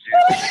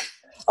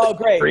 Oh,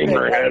 great. Scream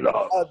her head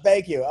off. Oh,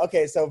 thank you.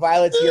 Okay, so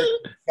Violet's here.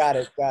 Got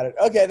it.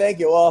 Okay, thank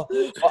you. Well,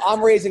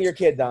 I'm raising your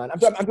kid, Don.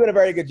 I'm doing a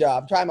very good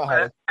job. I'm trying my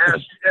hardest.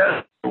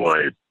 Yes,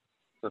 wife.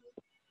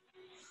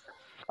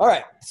 All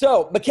right.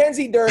 So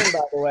Mackenzie Dern, by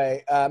the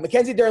way,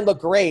 Mackenzie Dern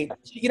looked great.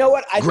 You know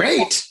what? I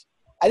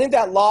think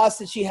that loss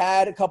that she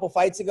had a couple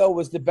fights ago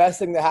was the best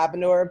thing that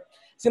happened to her. It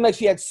seemed like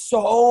she had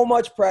so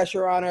much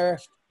pressure on her.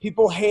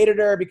 People hated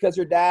her because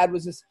her dad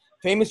was this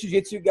famous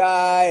jiu-jitsu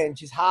guy and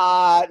she's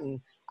hot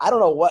and I don't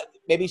know what.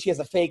 Maybe she has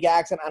a fake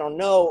accent. I don't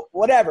know.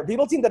 Whatever.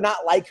 People seem to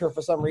not like her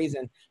for some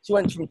reason. She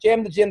went from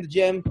gym to gym to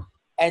gym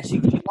and she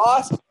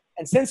lost.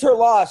 And since her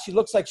loss, she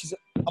looks like she's a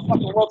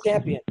fucking world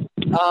champion.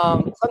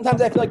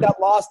 Sometimes I feel like that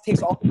loss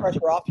takes all the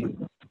pressure off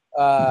you.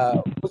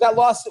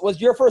 Was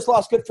your first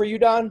loss good for you,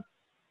 Don?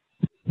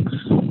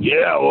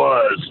 Yeah, it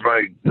was.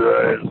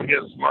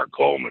 Against Mark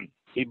Coleman.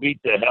 He beat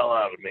the hell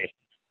out of me.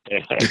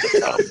 And,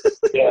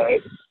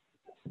 it's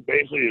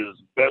basically the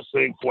best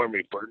thing for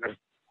me, partner.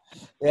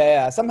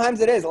 Yeah. Sometimes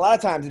it is. A lot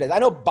of times it is. I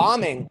know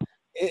bombing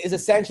is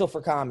essential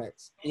for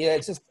comics. Yeah,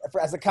 it's just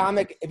as a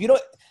comic, if you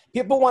don't,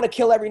 people want to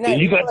kill every night.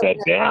 You got that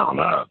down,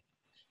 huh?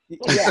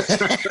 Yeah,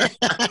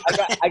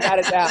 I got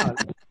it down,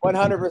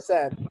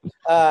 100%.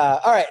 All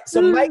right,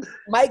 so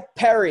Mike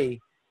Perry,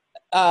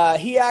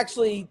 he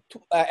actually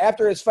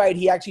after his fight,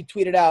 he actually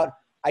tweeted out,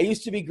 "I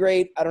used to be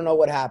great. I don't know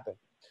what happened."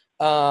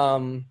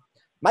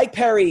 Mike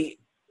Perry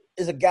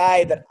is a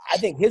guy that I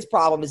think his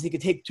problem is he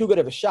could take too good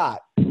of a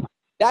shot.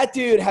 That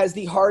dude has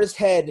the hardest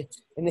head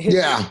in the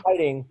history of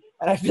fighting,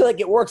 and I feel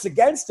like it works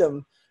against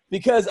him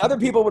because other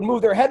people would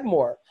move their head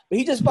more, but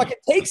he just fucking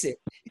takes it.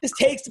 He just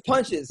takes the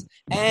punches,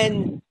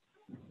 and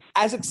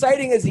as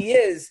exciting as he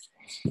is,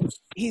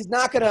 he's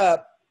not going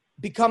to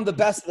become the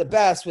best of the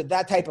best with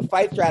that type of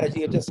fight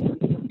strategy of just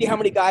see how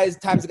many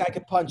times a guy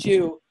can punch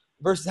you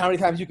versus how many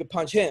times you could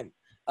punch him.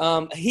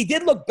 He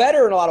did look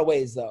better in a lot of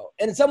ways, though.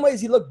 And in some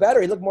ways, he looked better.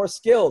 He looked more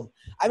skilled.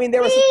 I mean,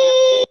 there was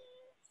I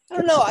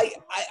don't know. I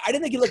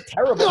didn't think he looked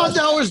terrible. I thought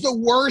that was the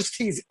worst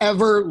he's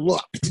ever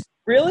looked.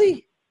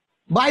 Really?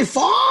 By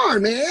far,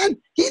 man.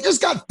 He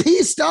just got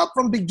pieced up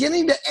from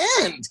beginning to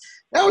end.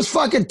 That was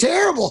fucking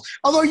terrible.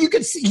 Although you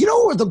could see, you know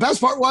what the best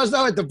part was,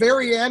 though? At the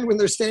very end when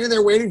they're standing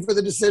there waiting for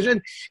the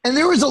decision, and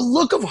there was a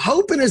look of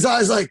hope in his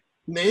eyes like,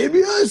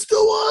 maybe I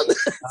still won.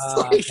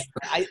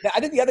 I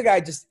think the other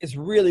guy just is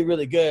really,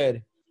 really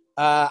good.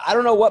 I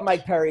don't know what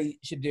Mike Perry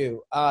should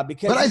do.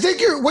 But I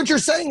think what you're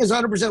saying is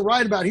 100%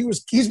 right about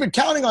he's been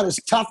counting on his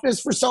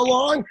toughness for so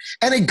long,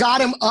 and it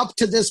got him up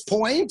to this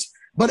point.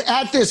 But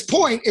at this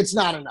point, it's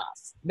not enough.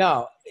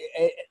 No,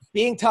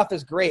 being tough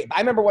is great.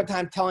 I remember one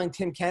time telling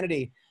Tim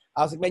Kennedy,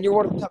 I was like, man, you're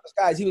one of the toughest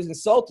guys. He was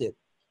insulted.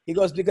 He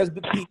goes, because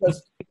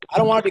I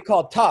don't want to be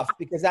called tough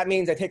because that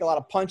means I take a lot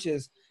of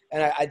punches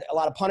and a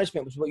lot of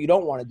punishment, which is what you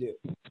don't want to do.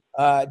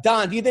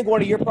 Don, do you think one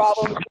of your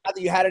problems, not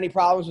that you had any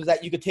problems, was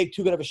that you could take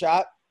too good of a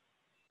shot?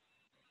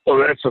 Well,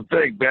 that's the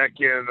thing. Back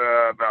in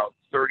about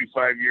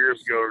 35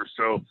 years ago or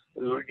so,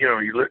 you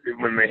know,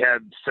 when they had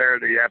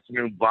Saturday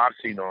afternoon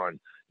boxing on,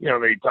 you know,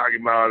 they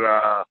talking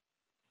about,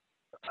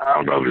 I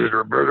don't know if it was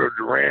Roberto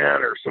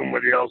Duran or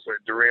somebody else that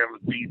Duran was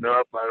beating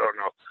up. I don't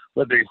know.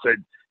 But they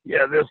said,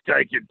 yeah, this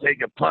guy can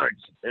take a punch.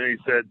 And he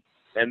said,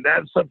 and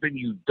that's something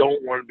you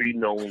don't want to be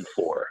known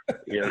for,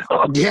 you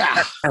know?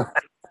 Yeah.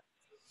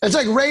 It's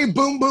like Ray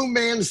Boom Boom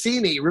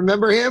Mancini.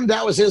 Remember him?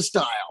 That was his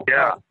style.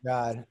 Yeah. Oh,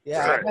 God.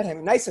 Yeah, right. I met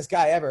him. Nicest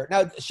guy ever.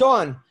 Now,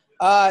 Sean,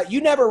 you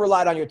never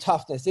relied on your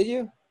toughness, did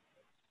you?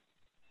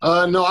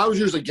 No, I was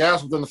usually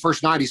gassed within the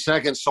first 90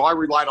 seconds, so I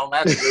relied on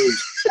that to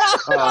lose.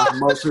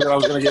 Mostly that I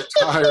was going to get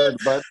tired.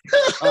 But,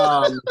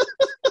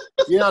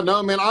 yeah,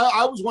 no, man,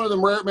 I was one of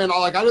them rare, man,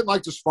 I didn't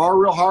like to spar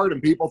real hard,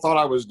 and people thought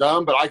I was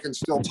dumb, but I can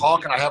still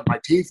talk, and I have my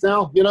teeth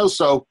now, you know,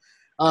 so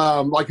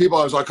like people,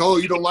 I was like, oh,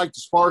 you don't like to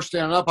spar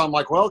standing up? I'm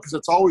like, well, because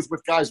it's always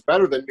with guys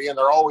better than me, and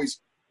they're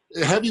always –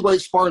 heavyweight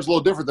sparring is a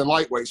little different than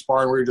lightweight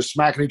sparring where you're just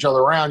smacking each other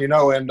around, you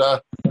know, and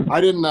I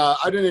didn't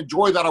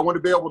enjoy that. I wanted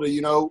to be able to,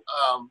 you know,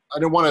 I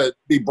didn't want to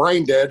be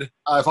brain dead.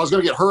 If I was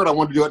going to get hurt, I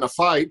wanted to do it in a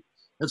fight.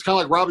 It's kind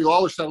of like Robbie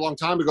Lawler said a long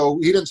time ago.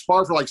 He didn't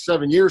spar for like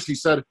 7 years. He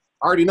said,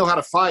 I already know how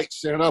to fight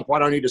standing up. Why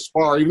do I need to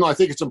spar? Even though I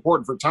think it's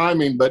important for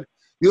timing. But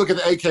you look at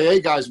the AKA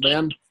guys,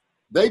 man,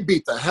 they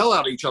beat the hell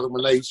out of each other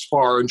when they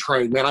spar and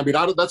train, man. I mean,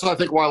 that's I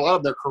think why a lot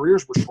of their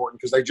careers were shortened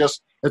because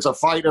it's a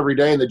fight every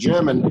day in the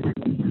gym. And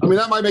I mean,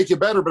 that might make you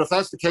better, but if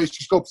that's the case,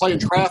 just go play in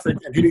traffic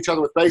and hit each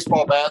other with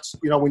baseball bats.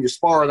 You know, when you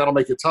spar, that'll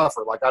make you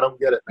tougher. Like, I don't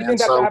get it, man.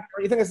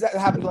 You think that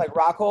happened to like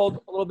Rockhold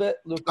a little bit?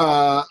 Luke?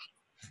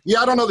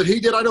 Yeah, I don't know that he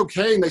did. I know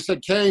Kane. They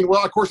said Kane.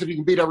 Well, of course, if you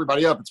can beat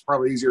everybody up, it's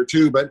probably easier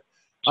too. But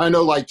I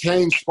know like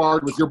Kane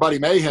sparred with your buddy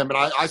Mayhem, and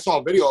I saw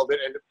a video of it.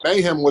 And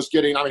Mayhem was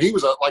getting. I mean, he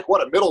was a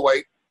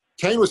middleweight.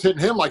 Kane was hitting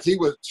him like he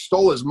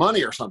stole his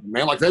money or something,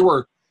 man. Like they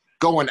were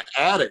going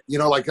at it, you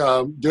know, like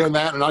doing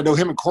that. And I know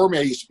him and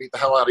Cormier used to beat the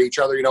hell out of each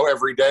other, you know,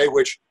 every day,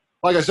 which,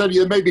 like I said,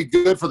 it may be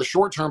good for the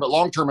short term, but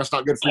long term, it's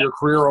not good for your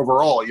career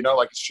overall. You know,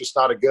 like it's just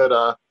not a good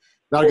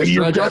strategy.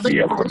 You've got to be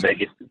able to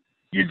make it.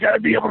 You've got to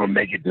be able to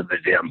make it to the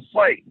damn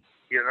fight.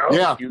 You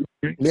know.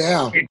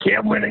 Yeah. You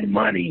can't win any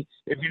money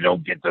if you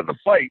don't get to the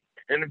fight.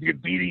 And if you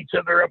beat each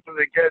other up in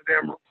the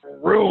goddamn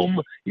room,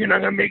 you're not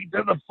gonna make it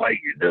to the fight.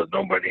 It does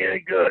nobody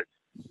any good.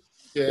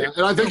 Yeah,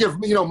 and I think if,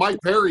 Mike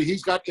Perry,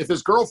 if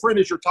his girlfriend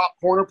is your top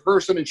corner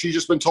person and she's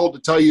just been told to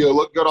tell you to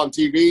look good on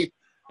TV,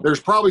 there's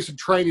probably some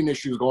training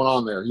issues going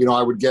on there,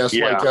 I would guess.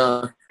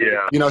 Yeah.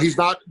 He's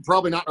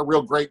probably not in a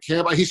real great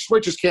camp. He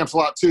switches camps a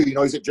lot too.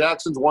 He's at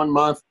Jackson's 1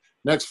 month.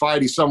 Next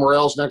fight, he's somewhere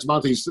else. Next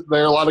month, he's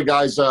there. A lot of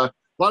guys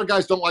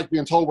don't like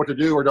being told what to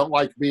do or don't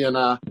like being,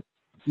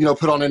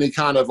 put on any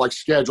kind of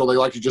schedule. They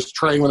like to just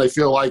train when they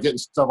feel like it and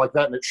stuff like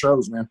that, and it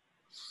shows, man.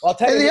 Well,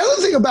 and the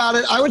other thing about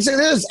it, I would say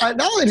this: not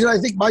only did I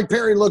think Mike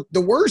Perry looked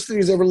the worst that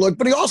he's ever looked,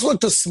 but he also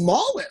looked the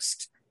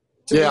smallest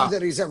to me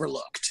that he's ever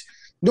looked.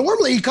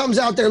 Normally, he comes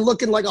out there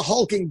looking like a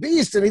hulking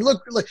beast, and he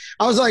looked like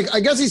I was like, I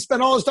guess he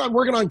spent all his time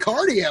working on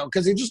cardio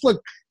because he just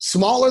looked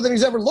smaller than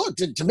he's ever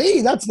looked. And to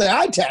me, that's the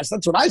eye test.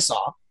 That's what I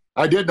saw.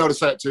 I did notice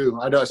that too.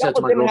 I said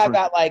to my didn't girlfriend.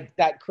 have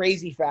that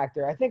crazy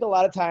factor. I think a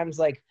lot of times,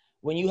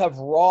 when you have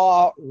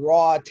raw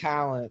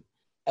talent,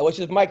 which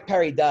is Mike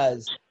Perry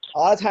does, a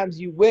lot of times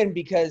you win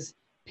because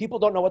people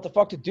don't know what the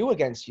fuck to do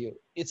against you.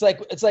 It's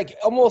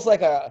almost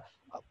like a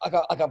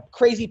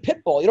crazy pit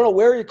bull. You don't know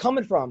where you're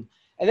coming from.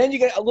 And then you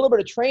get a little bit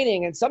of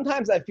training, and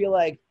sometimes I feel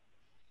like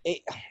I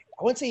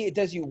wouldn't say it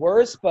does you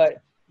worse,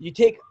 but you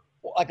take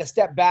a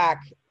step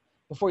back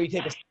before you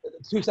take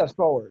 2 steps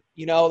forward.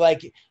 You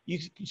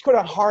just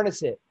couldn't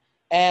harness it.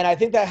 And I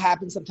think that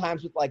happens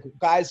sometimes with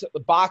guys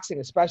with boxing,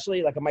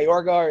 especially like a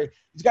Mayorga or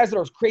these guys that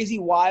are crazy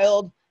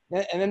wild,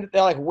 and then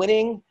they're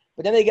winning,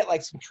 but then they get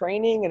some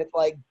training, and it's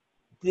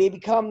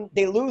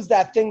they lose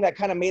that thing that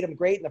kind of made them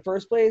great in the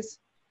first place.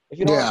 If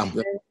you know what I'm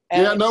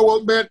saying.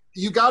 Well, man,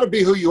 you got to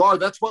be who you are.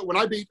 That's what, when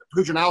I beat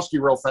Pujanowski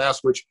real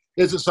fast, which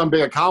isn't some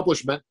big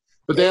accomplishment,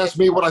 but they asked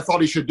me what I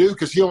thought he should do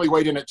because he only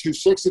weighed in at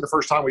 260 the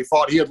first time we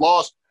fought. He had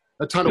lost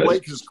a ton of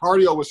weight because his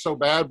cardio was so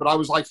bad, but I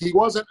was like, he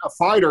wasn't a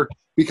fighter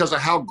because of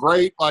how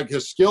great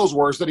his skills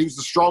were, is that he was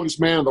the strongest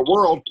man in the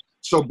world.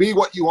 So be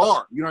what you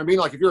are. You know what I mean?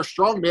 If you're a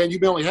strong man, you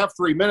may only have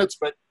 3 minutes,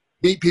 but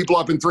beat people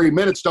up in 3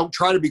 minutes. Don't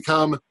try to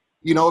become,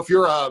 if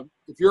you're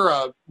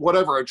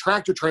a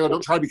tractor trailer,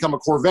 don't try to become a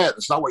Corvette.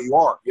 That's not what you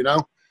are,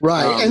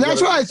 Right. And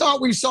that's what I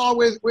thought we saw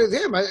with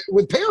him,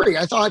 with Perry.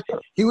 I thought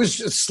he was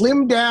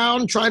slimmed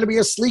down, trying to be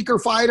a sleeker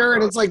fighter.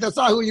 And it's that's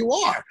not who you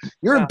are.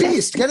 You're a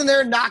beast. Get in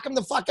there and knock him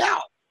the fuck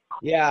out.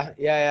 Yeah.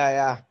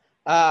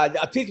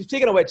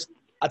 Speaking of which,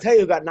 I'll tell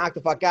you who got knocked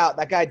the fuck out.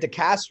 That guy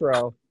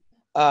DeCastro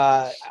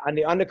on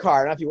the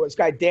undercard. I don't know if this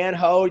guy Dan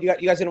Ho. You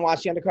guys didn't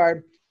watch the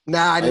undercard?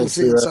 Nah, I didn't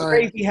see it.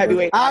 Sorry. Crazy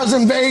heavyweight. I was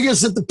in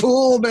Vegas at the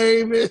pool,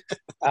 baby.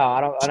 Oh, I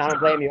don't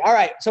blame you. All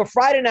right, so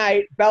Friday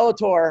night,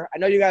 Bellator. I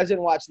know you guys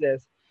didn't watch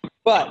this,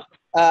 but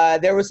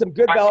there was some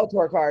good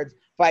Bellator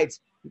fights.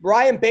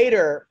 Ryan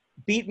Bader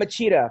beat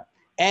Machida,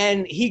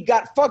 and he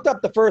got fucked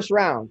up the first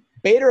round.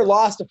 Bader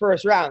lost the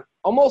first round.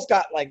 Almost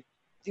got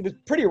he was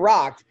pretty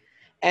rocked,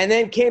 and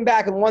then came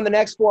back and won the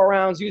next 4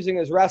 rounds using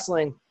his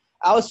wrestling.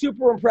 I was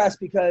super impressed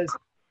because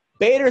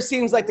Bader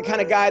seems like the kind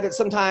of guy that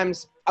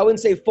sometimes, I wouldn't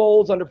say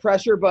folds under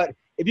pressure, but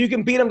if you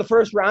can beat him the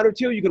first round or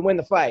 2, you can win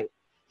the fight.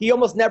 He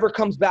almost never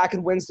comes back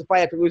and wins the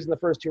fight after losing the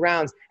first 2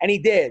 rounds, and he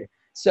did.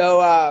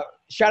 So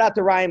shout out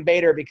to Ryan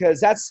Bader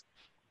because I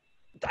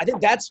think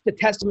that's the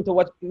testament to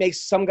what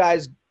makes some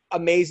guys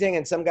amazing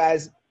and some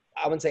guys,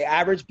 I wouldn't say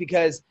average,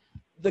 because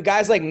the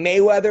guys like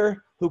Mayweather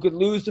who could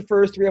lose the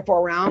first 3 or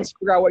 4 rounds,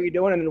 figure out what you're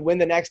doing, and then win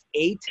the next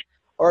 8,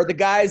 or the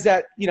guys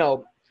that,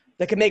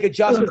 that can make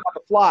adjustments on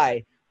the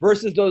fly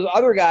versus those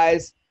other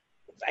guys.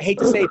 I hate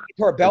to say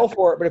Vitor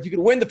Belfort, but if you could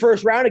win the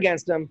first round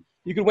against them,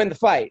 you could win the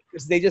fight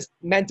because they just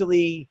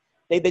mentally,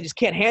 they just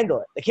can't handle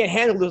it. They can't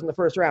handle losing the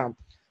first round.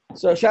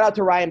 So shout out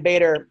to Ryan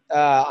Bader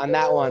on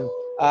that one.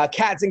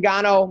 Kat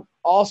Zingano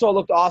also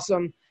looked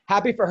awesome.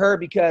 Happy for her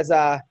because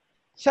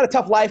she had a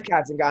tough life,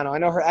 Kat Zingano. I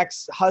know her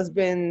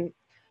ex-husband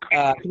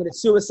committed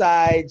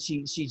suicide.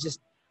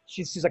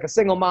 She's like a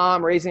single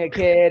mom raising a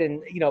kid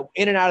and,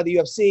 in and out of the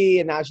UFC,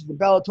 and now she's in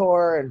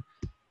Bellator, and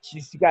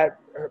she got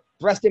her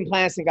breast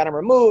implants and got them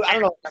removed. I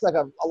don't know. It's like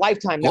a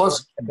lifetime.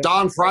 Plus,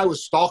 Don Frye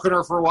was stalking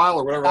her for a while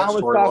or whatever that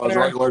story was.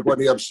 Like,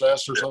 wasn't he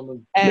obsessed or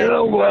something? And, you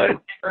know what?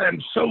 I'm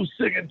so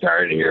sick and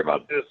tired to hear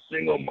about this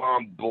single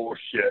mom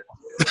bullshit.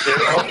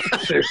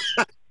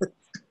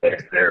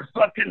 They're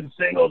fucking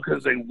single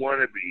because they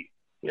want to be.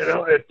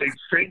 If they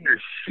straighten their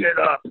shit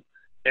up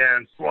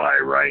and fly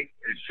right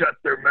and shut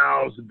their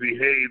mouths and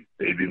behave,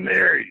 they'd be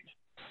married.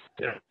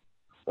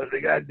 But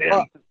they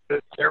goddamn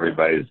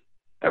everybody's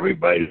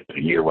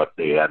to hear what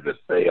they have to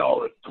say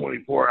all the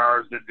 24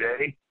 hours a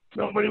day.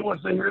 Nobody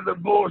wants to hear the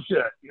bullshit,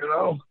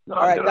 All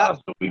right,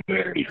 also be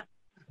married.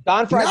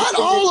 Don Frye. Not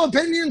all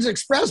opinions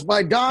expressed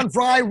by Don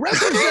Frye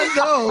represent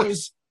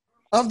those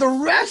of the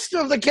rest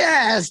of the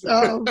cast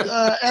of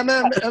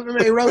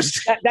MMA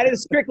Roast. That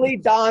is strictly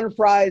Don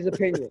Frye's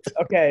opinion.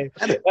 Okay,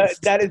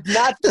 that is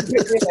not the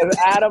opinion of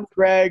Adam,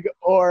 Greg,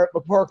 or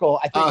McCorkle.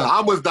 I think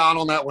I'm with Don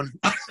on that one.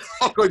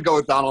 I'll go and go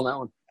with Don on that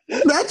one.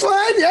 That's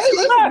fine. Yeah,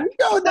 listen,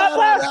 go with Don on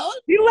that one.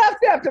 He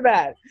left after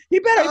that. He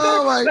better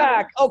come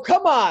back. Oh,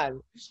 come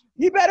on.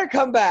 He better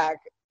come back.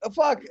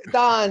 fuck,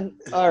 Don.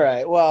 All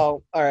right.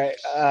 Well, all right.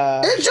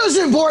 It's just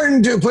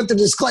important to put the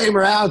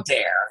disclaimer out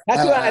there.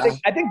 That's what I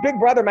think Big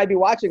Brother might be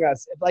watching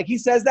us. If like he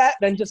says that,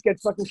 then just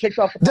gets fucking kicked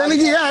off the Then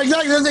podcast. yeah,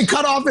 exactly. Then they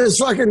cut off his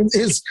fucking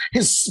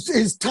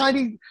his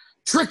tiny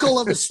trickle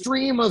of a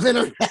stream of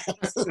internet.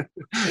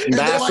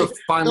 NASA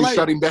finally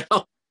shut him down.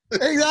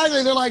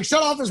 Exactly. They're like,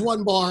 shut off his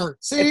one bar.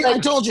 See, like, I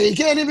told you, he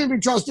can't even be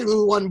trusted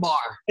with one bar.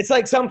 It's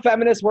like some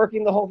feminist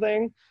working the whole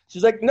thing.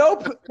 She's like,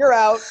 nope, you're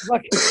out.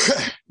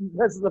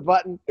 This is the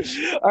button.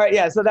 All right,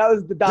 yeah, so that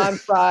was the Don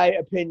Frye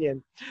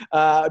opinion.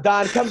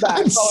 Don, come back.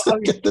 I'm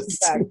sick of this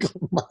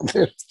single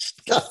mother.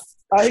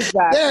 Oh, he's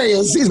back. There he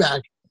is. He's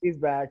back. He's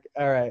back.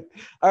 All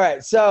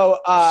right. So,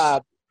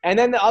 and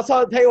then also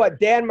I'll tell you what,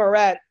 Dan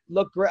Moret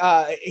looked.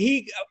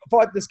 He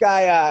fought this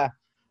guy,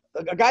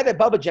 a guy that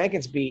Bubba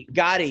Jenkins beat,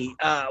 Gotti.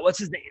 What's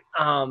his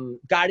name?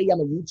 Gotti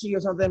Yamauchi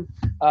or something.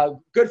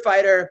 Good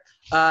fighter.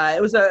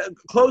 It was a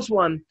close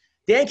one.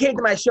 Dan came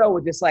to my show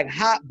with this like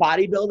hot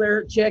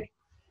bodybuilder chick.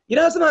 You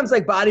know, sometimes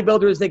like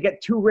bodybuilders, they get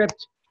too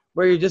ripped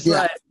where you're just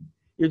like,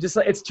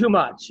 it's too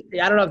much.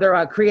 I don't know if they're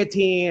on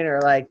creatine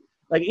or like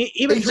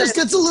even it just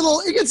gets a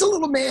little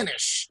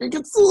mannish.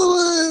 It's a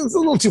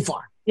little too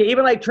far. Yeah,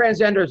 even like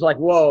transgenders, like,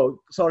 whoa,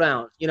 slow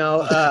down. You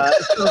know.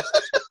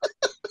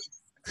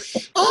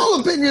 All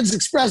opinions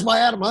expressed by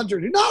Adam Hunter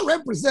do not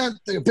represent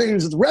the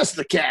opinions of the rest of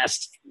the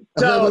cast.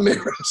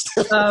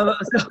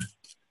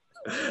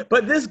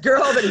 But this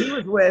girl that he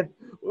was with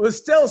was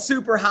still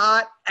super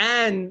hot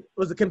and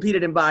was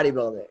competed in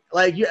bodybuilding.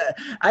 Like,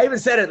 I even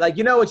said it, like,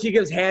 you know, when she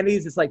gives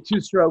handies, it's like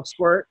 2-stroke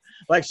squirt.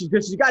 Like, she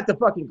got the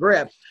fucking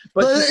grip.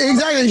 But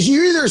exactly.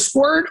 You either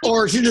squirt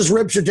or she just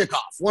rips your dick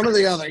off. One or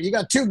the other. You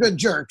got two good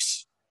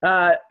jerks.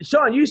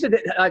 Sean, you used to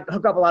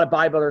hook up a lot of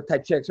bodybuilder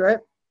type chicks, right?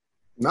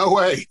 No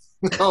way.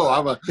 No,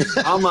 I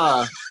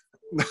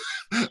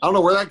don't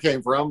know where that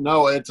came from.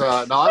 No, I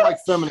like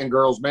feminine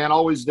girls, man.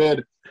 Always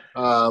did.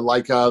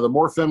 The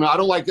more feminine, I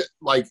don't like it,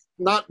 like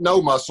not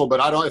no muscle, but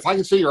if I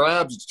can see your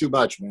abs, it's too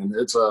much, man.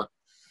 It's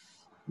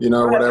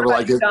whatever.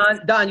 Like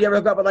Don, you ever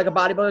hook up with like a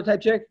bodybuilder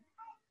type chick?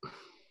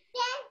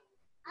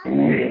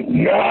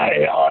 No,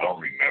 I don't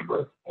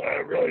remember. I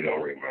really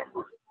don't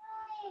remember.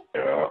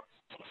 Yeah,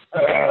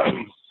 I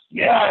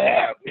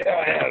have. Yeah,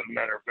 I have. As a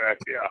matter of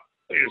fact, yeah.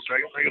 I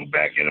go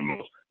back in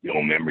the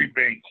old memory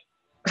bank.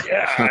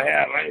 Yeah, I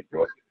have. I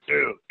enjoyed it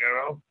too, you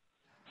know?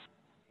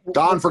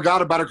 Don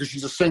forgot about her because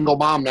she's a single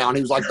mom now, and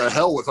he was like, the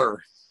hell with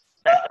her.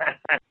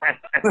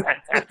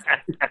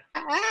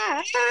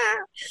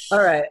 All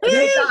right.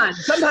 Hey, Don,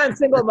 sometimes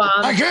single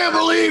moms. I can't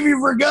believe you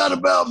forgot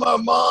about my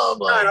mom.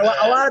 Don,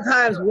 a lot of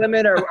times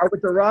women are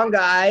with the wrong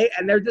guy,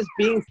 and they're just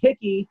being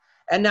picky,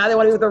 and now they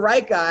want to be with the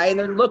right guy, and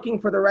they're looking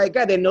for the right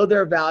guy. They know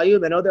their value.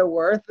 They know their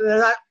worth. And they're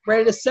not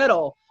ready to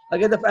settle.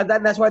 Like,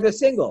 that's why they're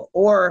single.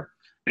 Or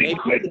They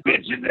quit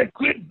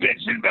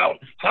bitching about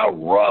how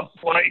rough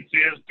life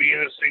is being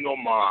a single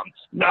mom.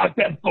 Knock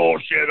that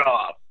bullshit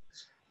off.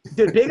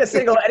 Dude, being a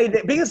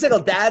single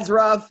dad's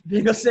rough.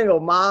 Being a single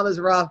mom is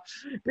rough.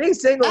 Being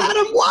single.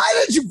 Adam,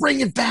 why did you bring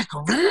it back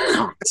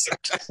around?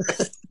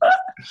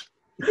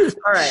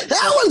 All right.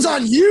 That one's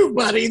on you,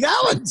 buddy.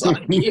 That one's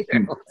on you.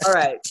 All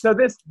right. So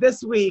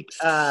this week,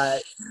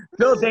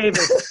 Phil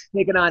Davis is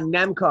taking on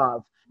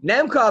Nemkov.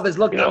 Nemkov is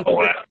looking. You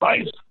know,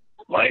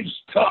 life's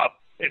tough.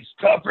 It's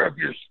tougher if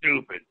you're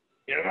stupid.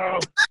 You know.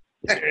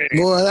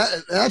 Boy,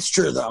 that's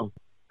true though.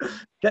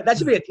 That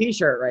should be a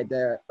T-shirt right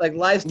there. Like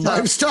life's tough.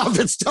 Life's tough.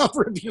 It's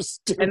tougher if you're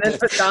stupid. And then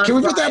put Don Can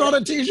we put Frye. that on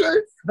a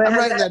T-shirt? I'm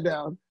writing that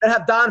down. And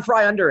have Don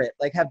Frye under it.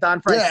 Like have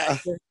Don Frye. Yeah.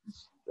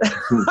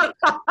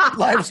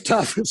 Life's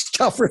tough. It's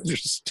tougher if you're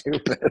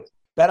stupid.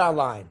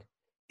 BetOnline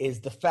is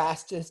the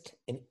fastest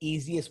and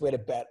easiest way to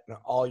bet on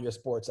all your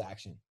sports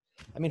action.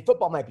 I mean,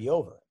 football might be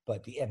over,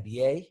 but the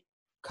NBA,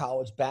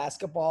 college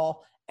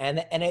basketball, and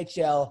the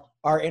NHL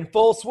are in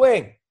full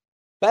swing.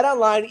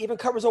 BetOnline even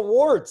covers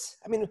awards.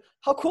 I mean,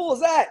 how cool is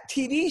that?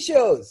 TV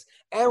shows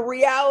and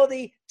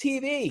reality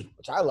TV,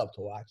 which I love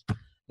to watch.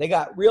 They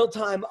got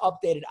real-time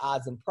updated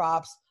odds and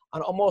props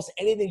on almost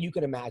anything you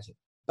can imagine.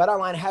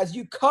 BetOnline has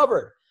you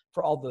covered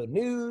for all the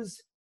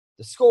news,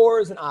 the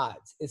scores, and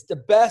odds. It's the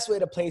best way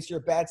to place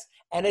your bets,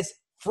 and it's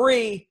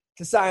free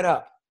to sign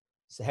up.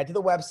 So head to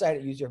the website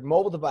and use your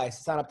mobile device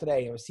to sign up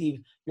today and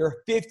receive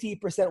your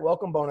 50%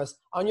 welcome bonus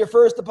on your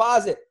first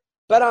deposit.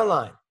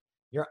 BetOnline,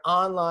 your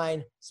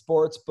online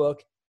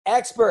sportsbook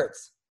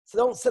experts. So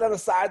don't sit on the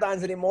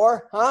sidelines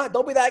anymore, huh?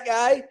 Don't be that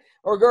guy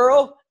or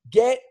girl.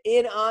 Get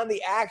in on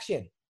the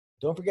action.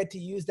 Don't forget to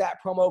use that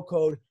promo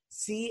code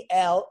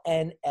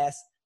CLNS50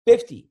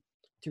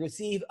 to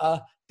receive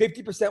a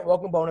 50%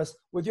 welcome bonus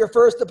with your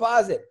first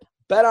deposit.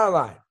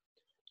 BetOnline,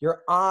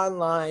 your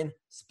online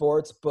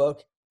sportsbook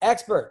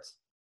experts.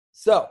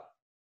 So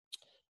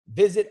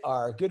visit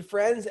our good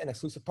friends and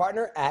exclusive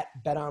partner at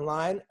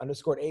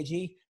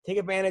betonline_AG. Take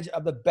advantage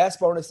of the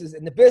best bonuses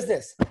in the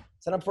business.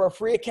 Sign up for a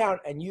free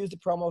account and use the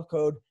promo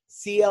code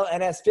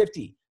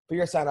CLNS50 for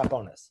your sign-up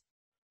bonus.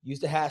 Use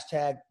the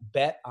hashtag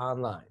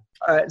BetOnline.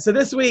 All right, so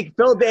this week,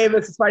 Phil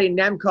Davis is fighting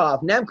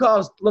Nemkov.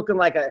 Nemkov's looking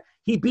like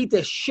he beat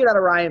the shit out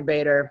of Ryan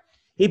Bader.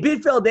 He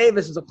beat Phil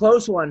Davis. It was a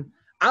close one.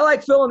 I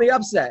like Phil in the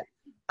upset.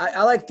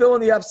 I like Phil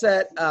in the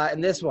upset in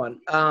this one.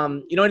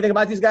 You know anything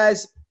about these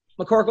guys,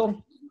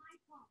 McCorkle?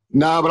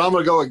 No, but I'm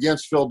going to go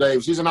against Phil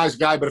Davis. He's a nice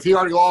guy, but if he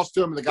already lost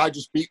to him and the guy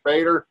just beat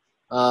Bader,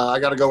 I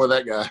got to go with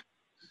that guy.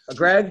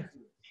 Greg?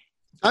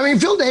 I mean,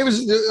 Phil Davis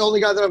is the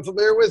only guy that I'm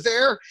familiar with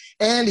there,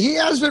 and he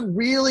has been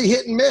really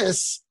hit and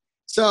miss.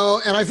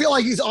 So, and I feel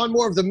like he's on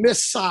more of the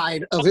miss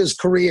side of his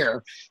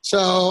career.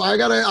 So I'm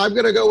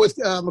gonna go with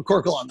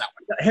McCorkle on that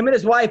one. Him and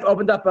his wife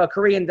opened up a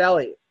Korean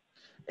deli.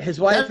 His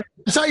wife.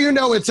 That's how you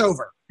know it's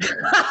over.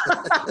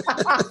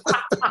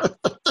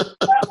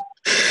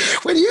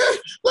 When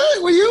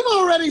you've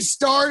already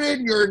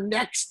started your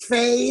next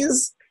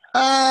phase,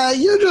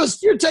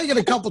 you're taking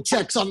a couple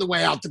checks on the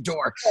way out the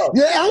door. Oh.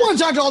 Yeah, I want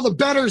to talk to all the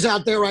bettors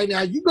out there right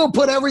now. You go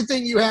put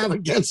everything you have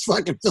against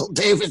fucking Phil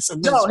Davis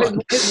in this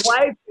one. His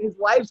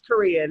wife's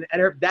Korean,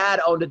 and her dad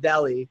owned a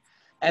deli,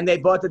 and they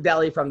bought the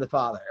deli from the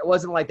father. It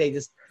wasn't like they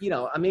just,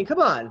 I mean, come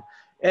on.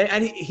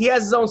 And he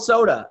has his own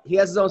soda. He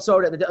has his own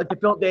soda, like the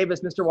Phil Davis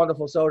Mr.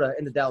 Wonderful soda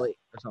in the deli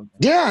or something.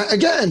 Yeah,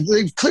 again,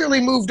 they've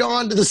clearly moved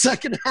on to the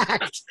second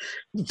act.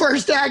 The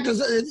first act is,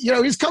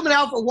 he's coming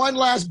out for one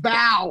last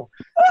bow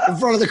in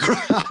front of the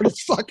crowd.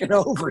 It's fucking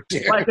over,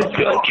 dude. Like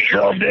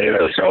Phil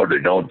Davis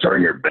soda, don't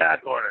turn your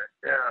back on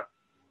it.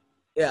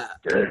 Yeah.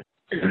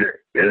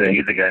 Isn't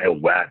he the guy who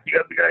whacked you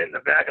up the guy in the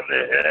back of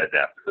the head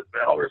after the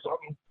bell or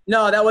something?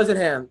 No, that wasn't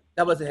him.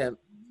 That was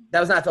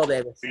not Phil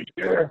Davis.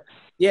 Sure.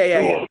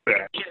 Yeah. Who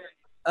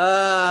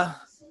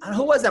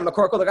was that?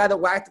 McCorkle, the guy that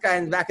whacked the guy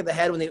in the back of the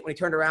head when he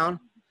turned around?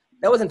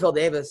 That wasn't Phil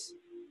Davis.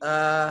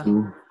 I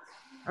don't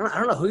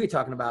know who you're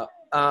talking about.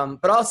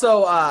 But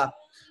also,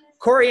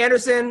 Corey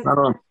Anderson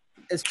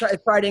is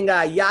fighting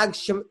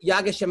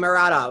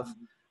Yagashimaradov.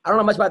 I don't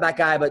know much about that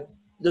guy, but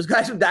those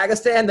guys from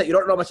Dagestan that you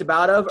don't know much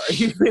about are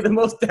usually the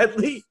most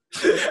deadly.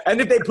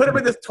 And if they put him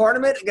in this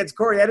tournament against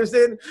Corey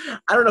Anderson,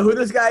 I don't know who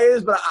this guy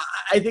is, but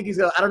I think he's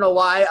going to – I don't know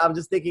why. I'm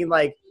just thinking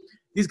like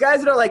these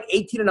guys that are like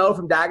 18-0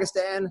 from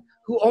Dagestan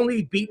who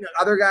only beaten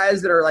other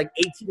guys that are like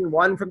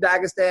 18-1 from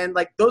Dagestan,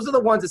 like those are the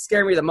ones that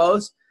scare me the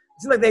most.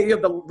 It seems like you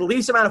have the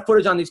least amount of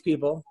footage on these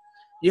people.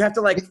 You have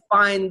to like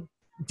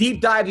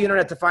deep dive the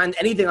internet to find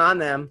anything on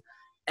them.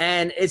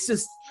 And it's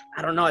just –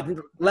 I don't know. I think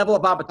the level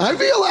of opportunity.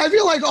 I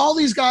feel like all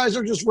these guys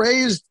are just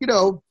raised,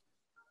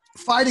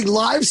 fighting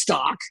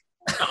livestock,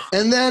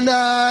 and then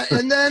by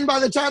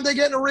the time they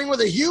get in a ring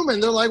with a human,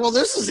 they're like, "Well,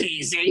 this is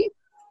easy.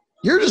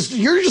 You're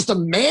just a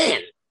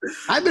man.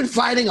 I've been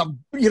fighting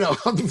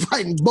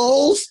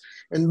bulls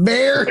and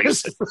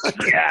bears.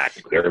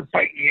 Yaks. They're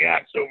fighting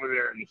yaks over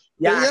there.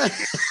 Yeah.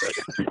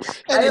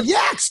 And a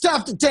yak's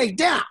tough to take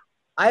down."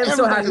 I'm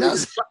so happy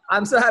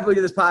we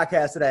did this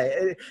podcast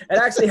today. It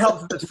actually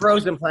helps with this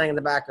Frozen playing in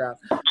the background.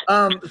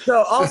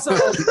 So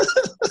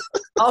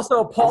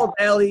also Paul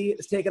Daly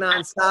is taking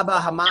on Saba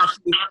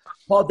Hamashi.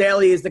 Paul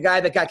Daly is the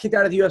guy that got kicked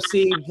out of the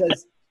UFC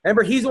because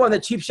remember he's the one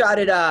that cheap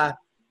shotted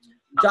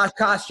Josh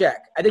Koscheck.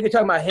 I think you're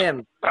talking about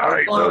him. All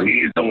right, so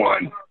he's the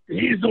one.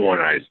 He's the one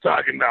I was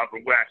talking about who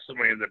whacked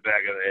somebody in the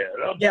back of the head.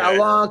 Okay. Yeah, a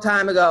long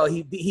time ago.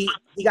 He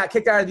got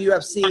kicked out of the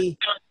UFC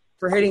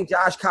for hitting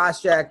Josh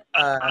Koscheck.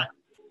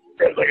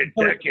 Like a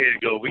decade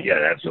ago, but yeah,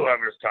 that's who I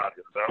was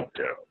talking about.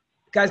 Yeah.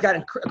 Guy's got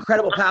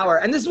incredible power,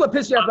 and this is what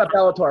pissed me off about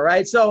Bellator,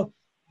 right? So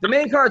the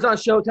main card's on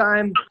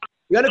Showtime,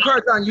 the other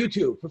card's on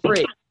YouTube for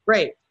free.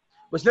 Great,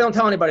 which they don't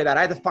tell anybody that.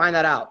 I had to find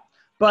that out.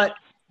 But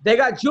they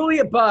got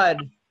Julia Budd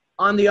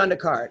on the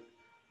undercard,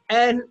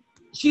 and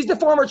she's the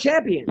former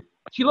champion.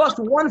 She lost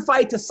one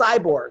fight to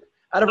Cyborg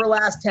out of her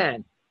last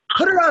 10.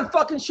 Put her on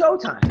fucking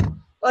Showtime.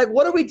 Like,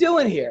 what are we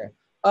doing here?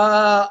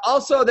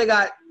 Also, they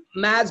got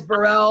Mads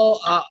Burrell,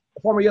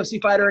 former UFC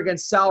fighter,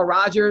 against Sal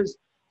Rogers,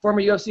 former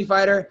UFC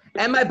fighter.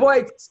 And my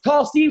boy,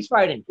 Tall Steve's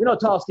fighting. You know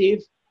Tall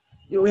Steve.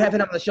 We have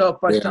him on the show a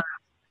bunch of times.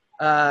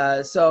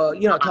 So,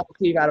 Tall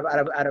Steve out of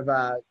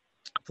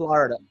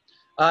Florida.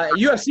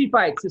 UFC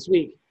fights this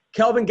week.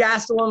 Kelvin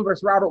Gastelum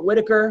versus Robert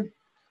Whittaker.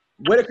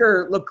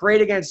 Whittaker looked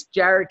great against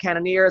Jared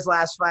Cannonier's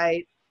last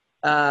fight.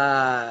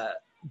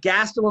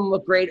 Gastelum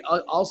looked great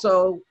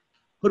also.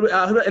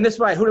 In this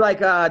fight, who do you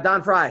like,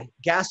 Don Frye?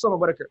 Gastelum or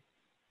Whittaker?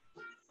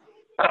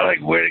 I like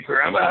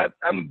Whittaker. I'm a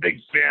big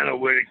fan of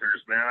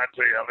Whittaker's, man. I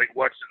tell you, I like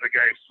watching the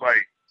guy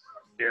fight.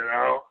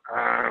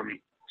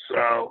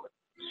 So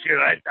shit,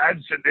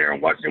 I'd sit there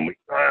and watch him eat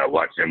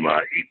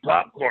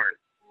popcorn.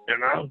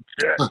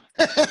 Shit.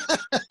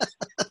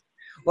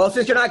 Well,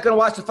 since you're not going to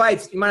watch the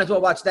fights, you might as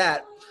well watch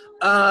that.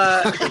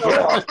 Well,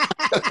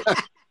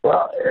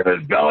 it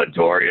was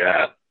Bellator,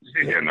 yeah.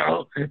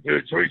 It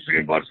was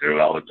between watching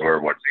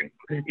Bellator, watching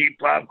eat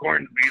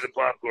popcorn, be the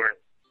popcorn.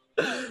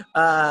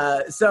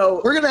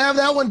 So we're gonna have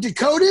that one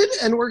decoded,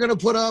 and we're gonna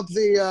put up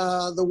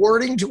the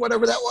wording to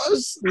whatever that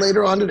was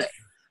later on today.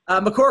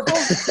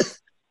 McCorkle.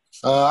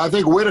 I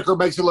think Whittaker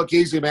makes it look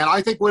easy, man.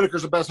 I think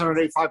Whittaker's the best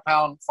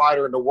 185-pound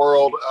fighter in the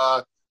world,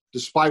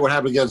 despite what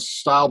happened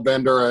against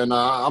Stylebender. And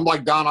I'm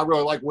like Don. I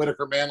really like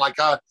Whittaker, man. Like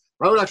I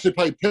would actually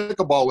play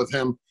pickleball with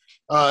him.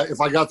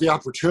 if I got the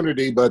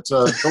opportunity. But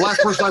the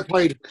last person I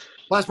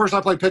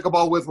played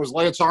pickleball with was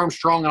Lance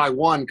Armstrong, and I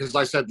won because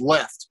I said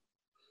left.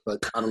 But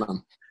I don't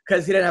know.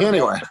 Because he didn't have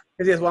anyway.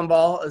 Because he has one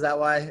ball. Is that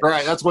why?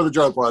 Right. That's what the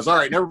joke was. All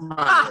right. Never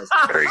mind.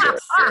 Very good.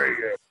 Very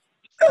good.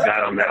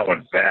 Got on that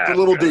one fast. It's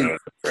a little deep.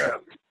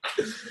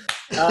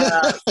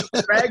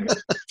 Greg?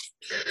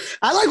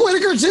 I like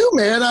Whitaker too,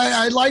 man.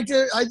 I liked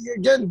it.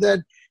 Again,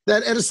 that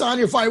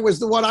Adesanya fight was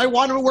the one I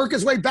wanted to work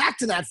his way back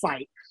to that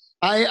fight.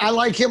 I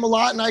like him a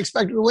lot, and I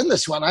expect him to win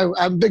this one. I'm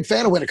a big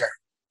fan of Whitaker.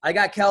 I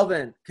got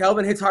Kelvin.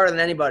 Kelvin hits harder than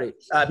anybody.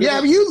 But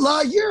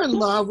you're in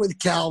love with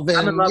Kelvin.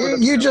 I'm in love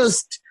with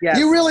him.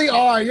 You really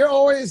are. You're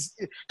always,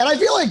 and I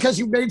feel like because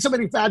you made so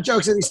many fat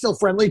jokes and he's still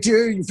friendly to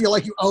you, you feel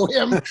like you owe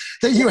him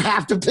that you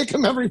have to pick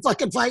him every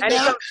fucking fight and now.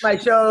 he comes to my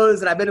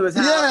shows, and I've been to his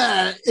house.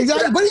 Yeah,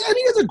 exactly. Yeah. But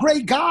he is a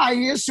great guy.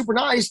 He is super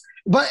nice.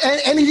 But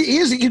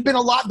he's been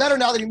a lot better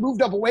now that he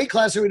moved up a weight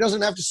class, so he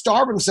doesn't have to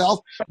starve himself.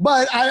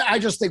 But I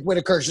just think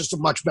Whitaker's just a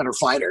much better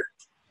fighter.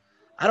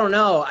 I don't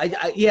know. I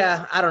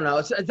don't know.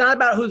 It's not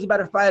about who's a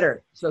better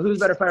fighter. So who's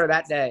a better fighter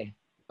that day?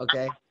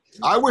 Okay.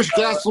 I wish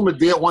Gastelum would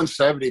be at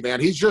 170, man.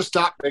 He's just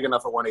not big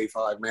enough at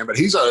 185, man. But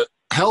he's a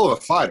hell of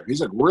a fighter. He's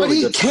a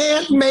really good fighter. But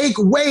he can't make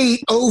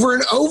weight over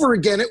and over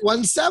again at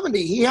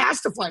 170. He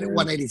has to fight at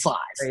 185.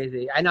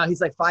 Crazy. I know.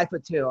 He's like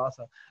 5'2"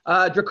 also.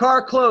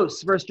 Drakkar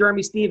Klose versus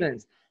Jeremy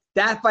Stevens.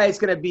 That fight's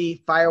going to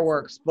be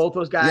fireworks. Both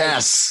those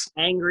guys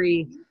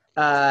angry.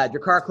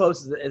 Drakkar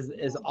Klose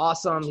is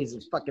awesome. He's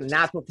a fucking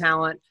natural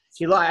talent.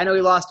 I know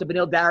he lost to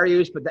Beneil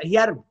Dariush, but he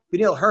had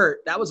Beneil hurt.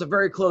 That was a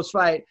very close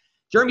fight.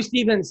 Jeremy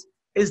Stevens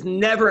is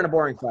never in a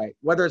boring fight,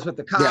 whether it's with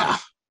the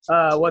cops,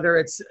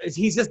 whether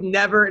he's just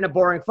never in a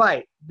boring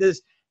fight.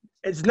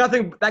 It's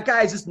nothing. That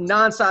guy is just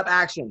nonstop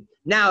action.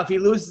 Now, if he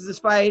loses this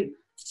fight,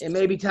 it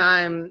may be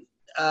time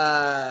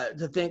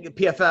to think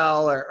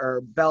PFL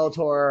or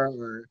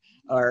Bellator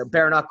or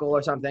bare knuckle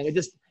or something. It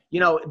just,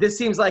 this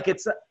seems like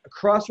it's a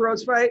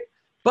crossroads fight,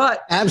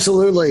 but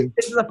absolutely,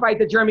 this is a fight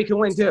that Jeremy can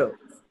win too.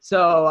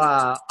 So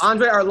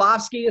Andrei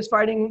Arlovsky is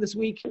fighting this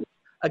week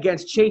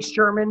against Chase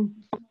Sherman.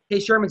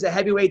 Chase Sherman's a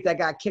heavyweight that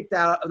got kicked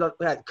out,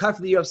 cut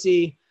from the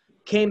UFC,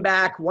 came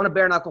back, won a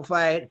bare knuckle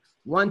fight,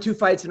 won 2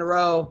 fights in a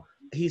row.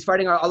 He's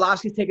fighting.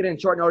 Arlovsky's taking it in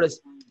short notice.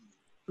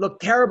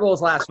 Looked terrible his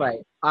last fight,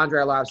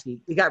 Andrei Arlovsky.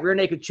 He got rear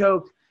naked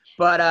choked,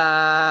 but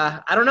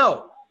I don't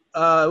know.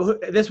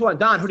 This one,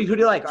 Don, who do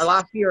you like,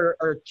 Arlovsky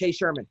or Chase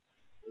Sherman?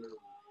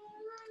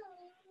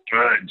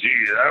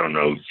 Geez, I don't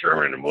know who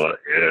Sherman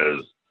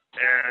is,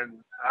 and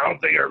I don't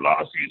think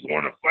Arlovsky's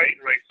won a fight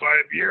in like 5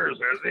 years,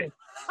 has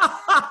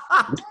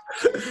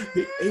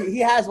he? He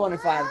has won in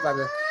 5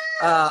 years.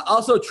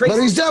 Also, Tracy.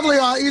 But he's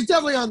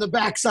definitely on the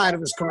backside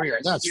of his career.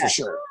 That's for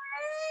sure.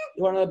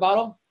 You want another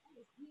bottle?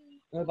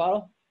 Another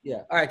bottle?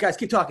 Yeah. All right, guys,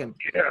 keep talking.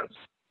 Yes.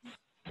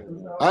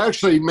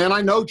 Actually, man,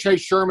 I know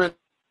Chase Sherman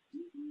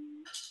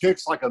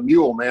kicks like a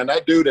mule, man.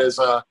 That dude is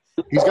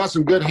he's got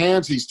some good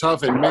hands. He's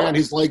tough, and man,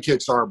 his leg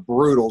kicks are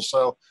brutal.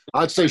 So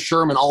I'd say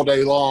Sherman all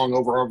day long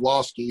over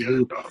Arlovsky.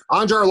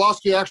 Andrei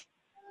Arlovsky actually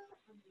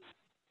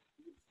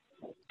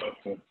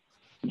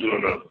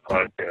doing a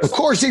podcast. Of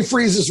course, he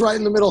freezes right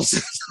in the middle.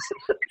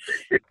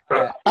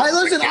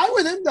 I'm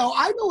with him though.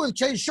 I go with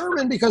Chase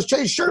Sherman because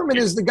Chase Sherman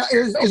is the guy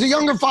is a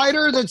younger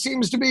fighter that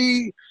seems to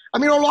be. I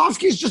mean,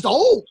 Arlovsky's just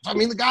old. I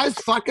mean, the guy's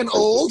fucking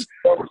old,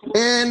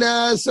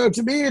 and so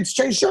to me, it's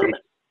Chase Sherman.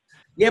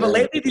 Yeah, but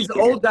lately these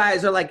old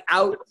guys are like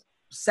out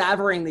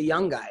savering the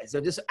young guys.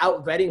 They're just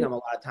out vetting them a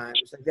lot of times.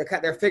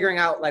 Like they're figuring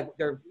out, like,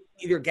 they're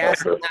either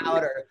gassing them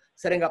out or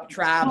setting up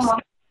traps.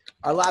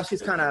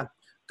 Arlovsky's kind of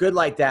good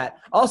like that.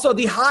 Also,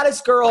 the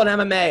hottest girl in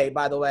MMA,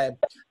 by the way,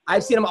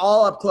 I've seen them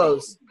all up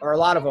close, or a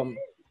lot of them.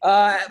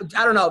 I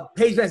don't know.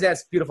 Paige Van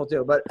Zant's beautiful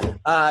too, but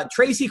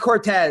Tracy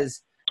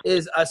Cortez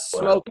is a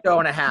smoke show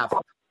and a half.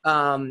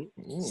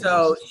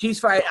 So she's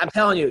fighting. I'm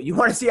telling you, you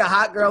want to see a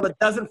hot girl that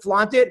doesn't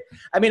flaunt it?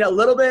 I mean, a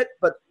little bit,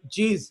 but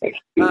geez,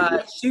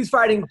 she's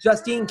fighting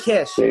Justine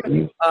Kish.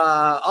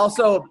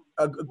 Also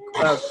a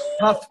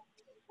tough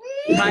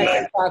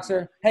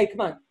boxer. Hey,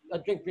 come on,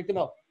 drink the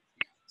milk.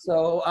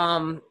 So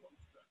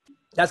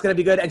that's gonna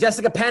be good. And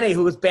Jessica Penney,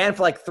 who was banned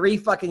for like 3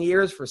 fucking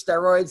years for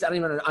steroids. I don't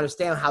even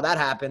understand how that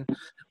happened.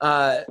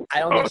 I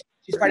don't think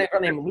she's fighting a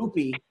girl named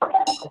Lupi, a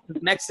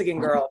Mexican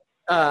girl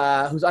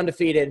who's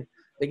undefeated.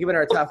 They're giving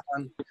her a tough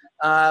one.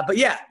 But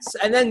yeah,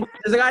 and then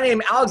there's a guy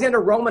named Alexander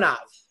Romanov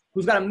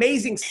who's got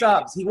amazing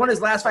subs. He won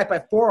his last fight by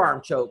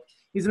forearm choke.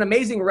 He's an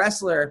amazing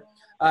wrestler.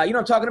 You know what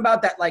I'm talking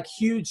about? That like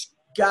huge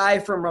guy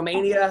from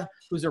Romania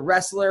who's a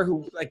wrestler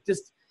who like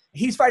just –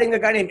 he's fighting a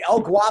guy named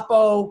El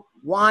Guapo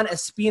Juan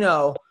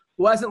Espino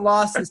who hasn't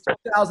lost since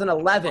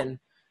 2011,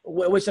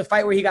 which is a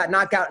fight where he got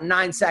knocked out in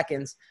 9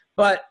 seconds.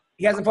 But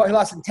he hasn't fought – he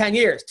lost in 10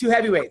 years. 2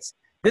 heavyweights.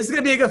 This is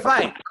going to be a good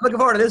fight. I'm looking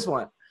forward to this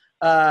one.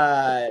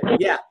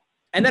 Yeah.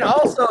 And then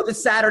also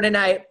this Saturday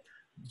night,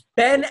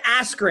 Ben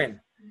Askren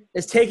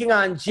is taking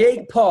on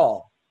Jake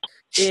Paul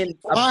in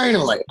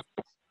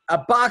a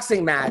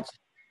boxing match.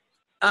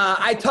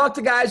 I talked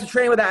to guys who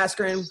train with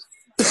Askren.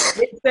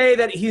 They say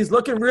that he's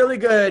looking really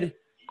good,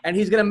 and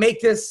he's going to make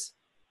this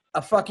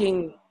a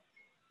fucking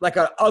like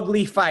an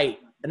ugly fight,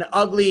 an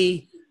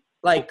ugly,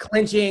 like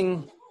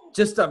clinching,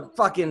 just a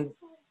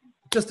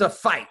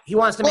fight. He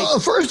wants to make. Well,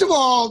 first of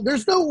all,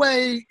 there's no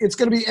way it's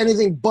going to be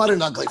anything but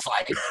an ugly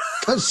fight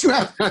because you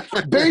have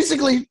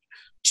basically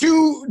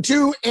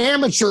two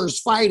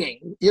amateurs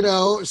fighting.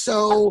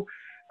 So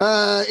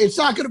it's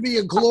not going to be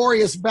a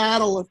glorious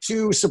battle of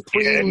two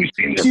supreme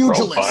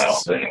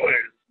pugilists.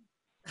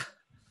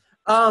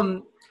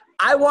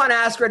 I want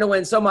Askren to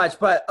win so much,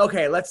 but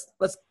okay, let's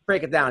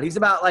break it down. He's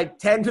about like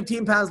 10,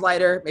 15 pounds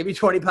lighter, maybe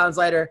 20 pounds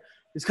lighter.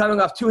 He's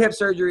coming off 2 hip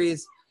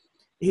surgeries.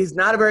 He's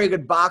not a very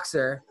good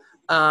boxer.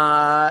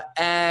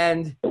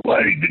 And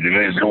what? He's a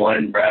Division I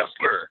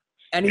wrestler.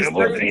 And he's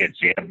a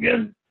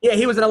champion. Yeah,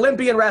 he was an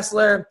Olympian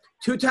wrestler,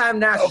 2-time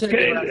national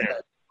champion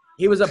wrestler.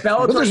 He was a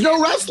Bellator. But there's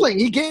no wrestling.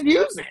 He can't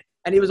use it.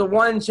 And he was a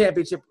 1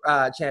 championship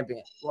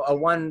champion, a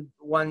one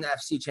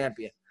FC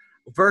champion,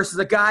 versus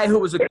a guy who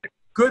was a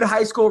good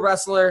high school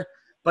wrestler,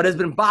 but has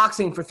been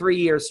boxing for 3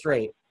 years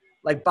straight,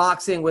 like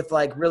boxing with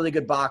like really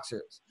good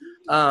boxers.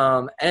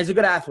 And he's a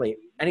good athlete.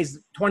 And he's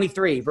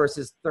 23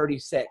 versus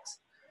 36.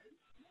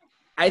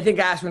 I think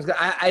Askren's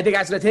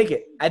gonna take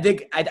it. I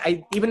think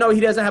even though he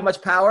doesn't have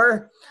much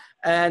power,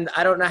 and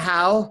I don't know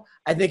how,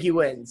 I think he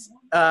wins.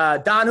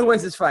 Don, who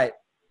wins this fight?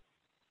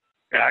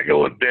 Yeah, I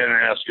go with Ben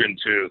Askren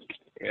too.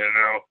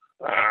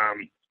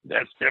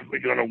 That's definitely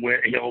gonna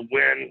win. He'll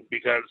win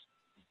because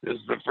this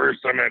is the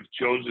first time I've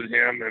chosen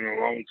him in a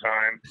long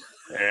time,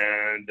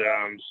 and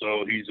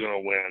so he's gonna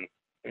win.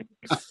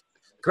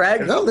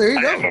 Greg? Oh, there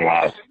you go.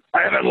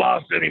 I haven't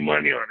lost any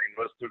money on him.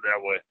 Let's put it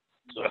that way.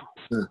 So.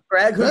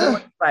 Greg, who's going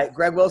to fight?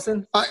 Greg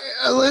Wilson? I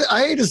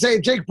hate to say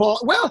it, Jake Paul.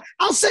 Well,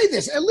 I'll say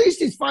this. At least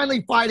he's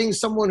finally fighting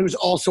someone who's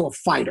also a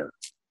fighter.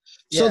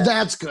 So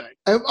that's good.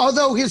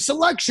 Although his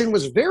selection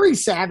was very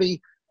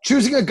savvy,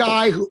 choosing a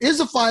guy who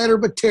is a fighter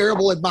but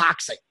terrible at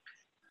boxing.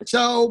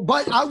 So,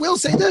 but I will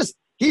say this.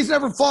 He's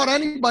never fought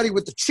anybody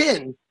with the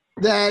chin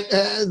like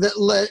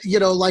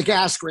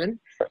Askren.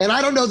 And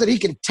I don't know that he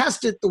can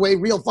test it the way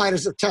real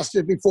fighters have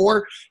tested it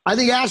before. I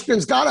think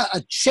Askren's got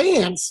a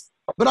chance.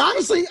 But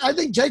honestly, I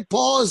think Jake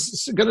Paul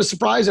is going to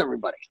surprise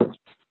everybody.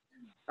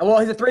 Well,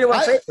 he's a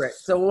 3-1 favorite,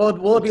 so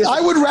will it be?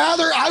 I would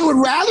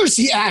rather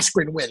see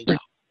Askren win.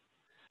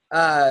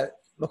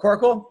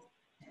 McCorkle?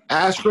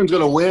 Askren's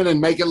going to win and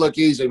make it look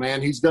easy,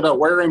 man. He's going to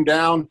wear him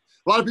down.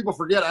 A lot of people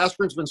forget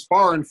Askren's been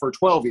sparring for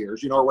 12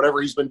 years, or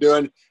whatever he's been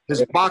doing.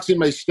 His boxing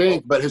may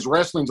stink, but his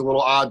wrestling's a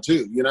little odd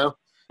too,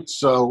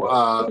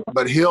 So,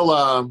 but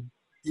he'll,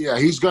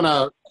 he's going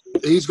to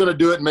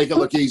do it and make it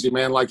look easy,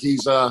 man. Like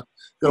he's going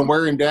to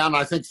wear him down.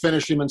 I think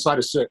finish him inside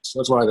of 6.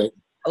 That's what I think.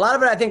 A lot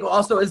of it, I think,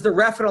 also is the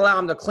ref would allow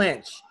him to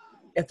clinch.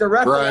 If the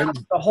ref allows him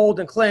to hold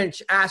and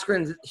clinch,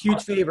 Askren's a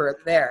huge favorite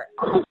there.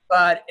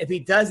 But if he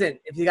doesn't,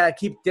 if you got to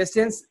keep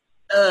distance,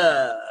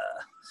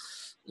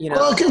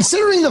 Well,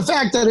 considering the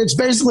fact that it's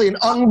basically an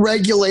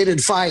unregulated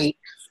fight,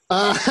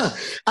 I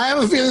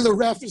have a feeling the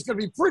ref is going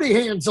to be pretty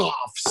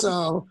hands-off.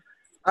 So,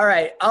 all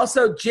right.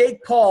 Also,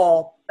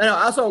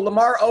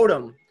 Lamar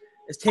Odom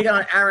is taking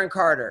on Aaron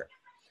Carter.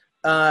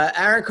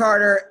 Aaron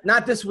Carter,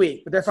 not this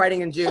week, but they're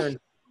fighting in June.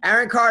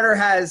 Aaron Carter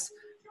has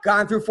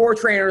gone through 4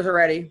 trainers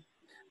already.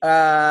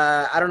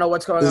 I don't know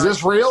what's going on. Is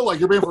this real? Like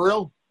you're being for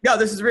real? No,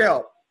 this is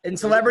real. In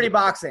celebrity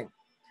boxing,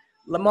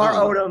 Lamar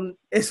Odom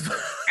is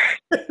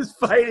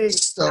fighting.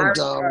 So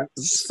dumb.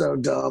 So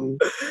dumb.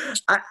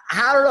 I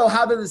don't know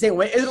how they're the same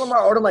weight. Isn't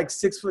Lamar Odom like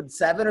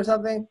 6'7" or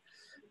something?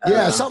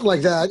 Yeah, something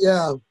like that.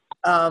 Yeah.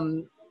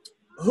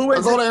 Who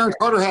is? I thought Aaron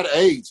Carter had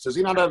AIDS. Does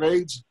he not have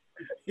AIDS?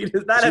 He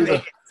does not have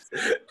AIDS.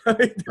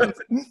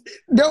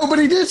 No, but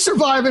he did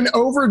survive an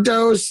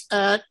overdose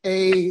at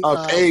a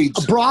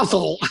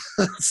brothel.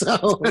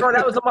 So no,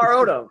 that was Lamar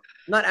Odom,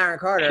 not Aaron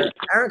Carter.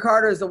 Aaron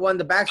Carter is the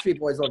Backstreet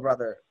Boys' little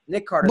brother,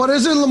 Nick Carter. But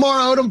isn't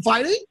Lamar Odom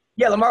fighting?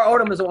 Yeah, Lamar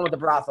Odom is the one with the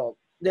brothel.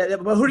 Yeah,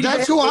 but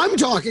That's who I'm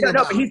talking about.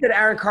 No, but he said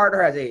Aaron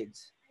Carter has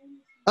AIDS.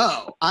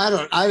 Oh, I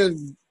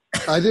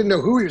didn't know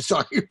who he was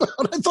talking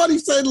about. I thought he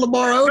said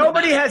Lamar Odom.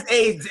 Nobody has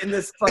AIDS in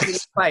this fucking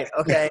fight,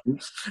 okay?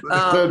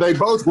 They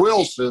both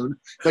will soon.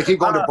 They keep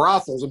going to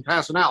brothels and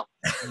passing out.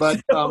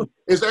 But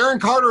is Aaron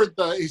Carter,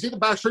 is he the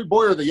Backstreet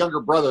Boy or the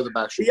younger brother of the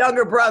Backstreet Boy? The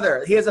younger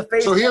brother. He has a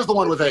face. So he is the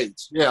one with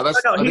AIDS. Yeah, that's.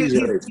 No, he's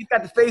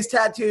got the face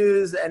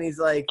tattoos, and he's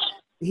like,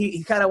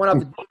 he kind of went up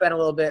the deep end a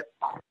little bit.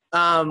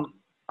 Don,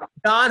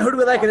 who do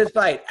we like in this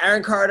fight?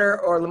 Aaron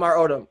Carter or Lamar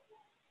Odom?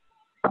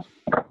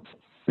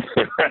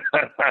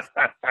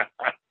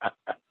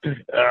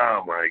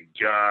 Oh my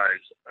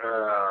gosh!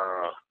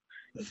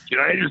 Can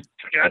I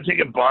take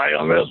a bite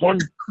on this one?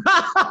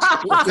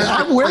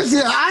 I'm with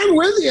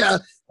you.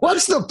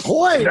 What's the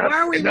point? Why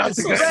are we not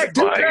Greg,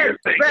 who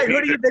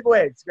do you think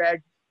wins,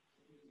 Greg?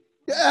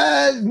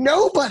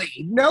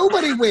 Nobody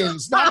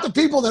wins. Not the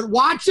people that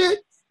watch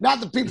it,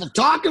 not the people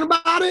talking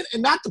about it,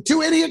 and not the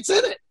 2 idiots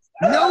in it.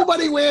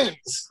 Nobody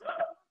wins.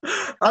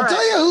 I'll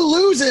tell you who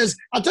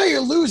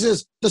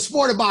loses. The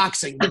sport of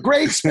boxing, the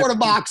great sport of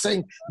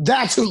boxing.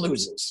 That's who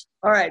loses.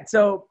 All right.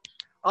 So,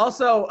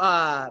 also,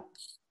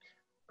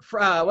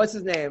 what's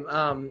his name?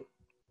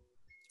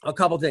 A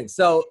couple things.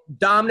 So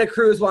Dominic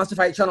Cruz wants to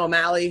fight Sean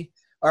O'Malley,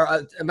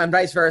 or and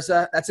vice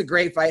versa. That's a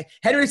great fight.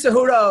 Henry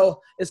Cejudo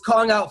is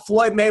calling out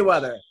Floyd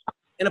Mayweather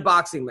in a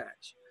boxing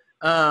match.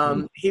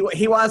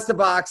 He wants to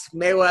box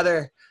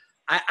Mayweather.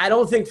 I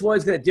don't think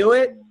Floyd's going to do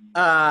it.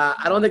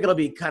 I don't think it'll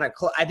be kind of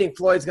close. I think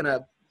Floyd's going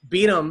to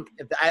beat him.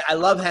 I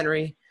love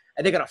Henry.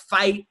 I think they're going to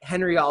fight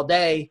Henry all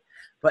day.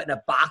 But in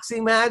a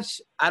boxing match,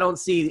 I don't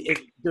see it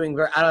doing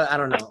very – I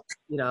don't know.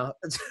 You know,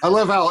 I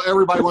love how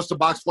everybody wants to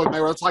box Floyd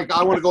Mayweather. It's like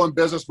I want to go in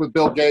business with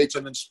Bill Gates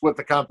and then split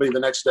the company the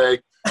next day.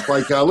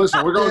 Like,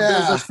 listen, we're going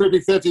business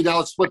 50-50. Now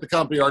let's split the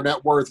company, our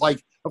net worth. Like,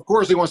 of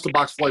course he wants to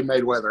box Floyd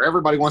Mayweather.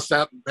 Everybody wants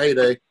that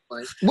payday.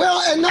 Like,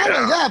 well, and not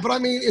only that, but I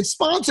mean, it's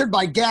sponsored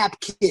by Gap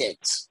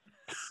Kids.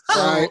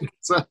 Right.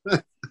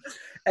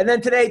 And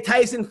then today,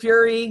 Tyson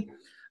Fury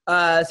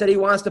said he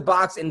wants to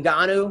box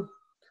Ngannou.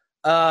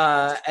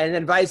 And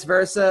then vice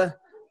versa.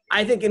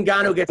 I think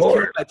Ngannou gets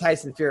killed by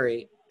Tyson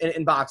Fury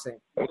in boxing.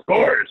 Of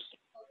course.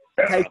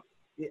 Yeah.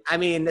 I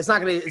mean, it's not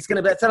going to – it's going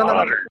to be – it's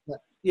another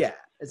 – yeah.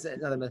 It's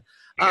another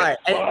 – all right.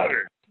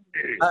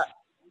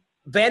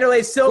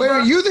 Vanderlei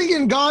Silva. Wait, you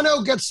think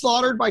Ngannou gets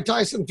slaughtered by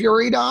Tyson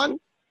Fury, Don?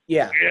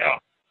 Yeah.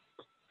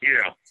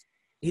 Yeah.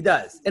 He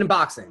does. In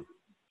boxing.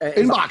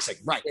 In boxing,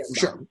 right. Yeah,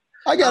 sure.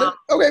 I get it.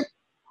 Okay.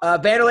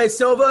 Vanderlei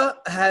Silva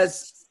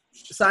has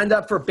signed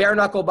up for bare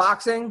knuckle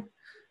boxing.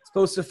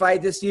 Supposed to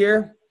fight this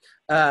year.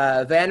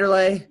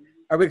 Vanderlei,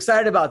 are we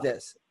excited about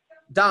this?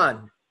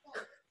 Don?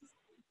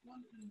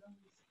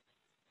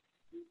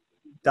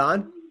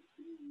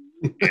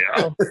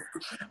 Yeah.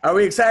 Are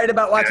we excited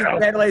about watching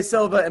Vanderlei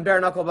Silva in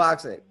bare knuckle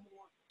boxing?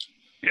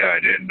 Yeah, I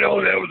didn't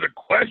know that was a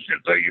question,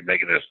 so you're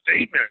making a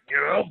statement, you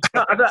know?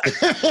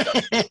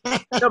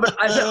 No, but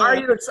I said,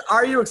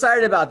 are you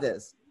excited about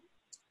this?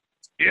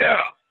 Yeah,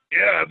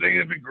 I think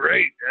it'd be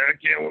great. I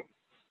can't,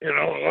 I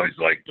always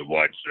like to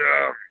watch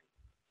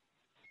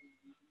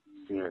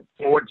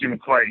him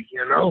fight,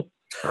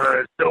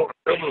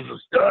 Silva's a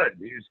stud.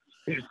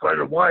 He's fun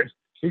to watch.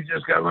 He's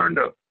just got to learn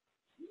to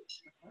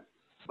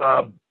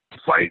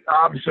fight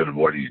opposite of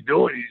what he's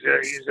doing.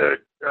 He's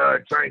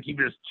trying to keep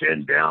his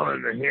chin down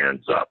and the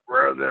hands up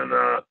rather than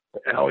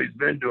how he's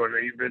been doing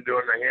it. He's been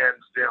doing the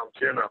hands down,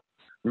 chin up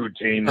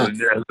routine that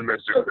hasn't been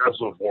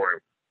successful for him.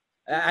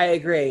 I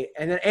agree.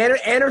 And then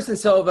Anderson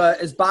Silva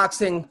is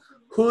boxing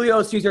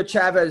Julio Cesar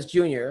Chavez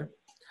Jr.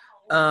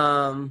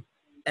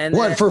 And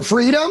what, for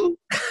freedom?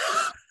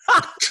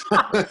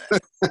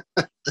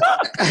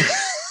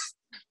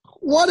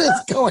 What is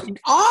going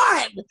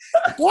on?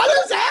 What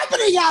is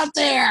happening out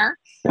there?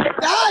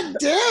 God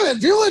damn it.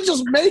 People are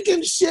just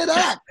making shit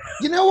up.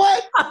 You know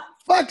what?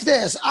 Fuck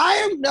this.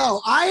 I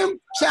am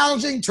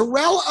challenging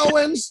Terrell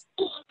Owens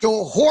to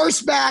a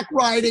horseback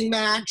riding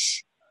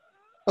match.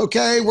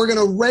 Okay, we're going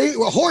to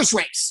horse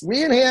race.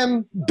 Me and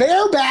him,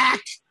 bareback,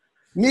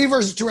 me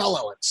versus Terrell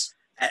Owens.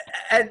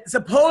 And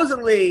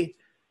supposedly,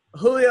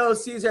 Julio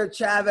Cesar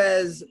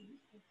Chavez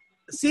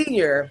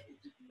Sr.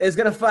 is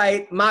going to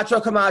fight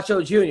Macho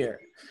Camacho Jr.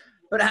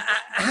 But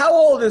how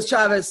old is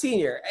Chavez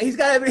Sr.? He's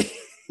got to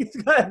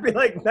be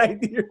like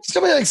 90 years old. He's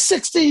going to be like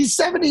 60,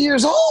 70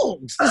 years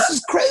old. This is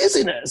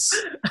craziness.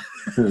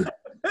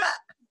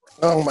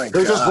 Oh, my God.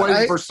 They're just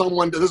waiting for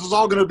someone. This is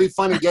all going to be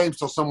funny games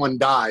till someone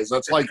dies.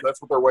 That's what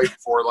they're waiting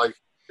for. Like,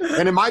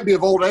 and it might be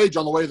of old age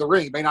on the way to the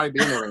ring. It may not even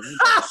be in the ring.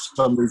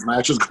 Some of these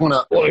matches going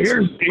up. Well,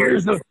 here's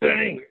the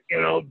thing.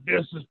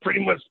 This is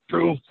pretty much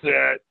proof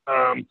that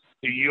the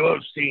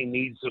UFC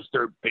needs to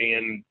start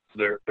paying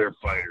their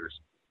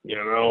fighters.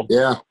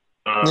 Yeah.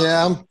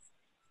 Yeah.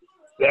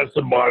 That's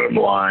the bottom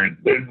line.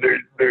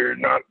 They're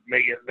not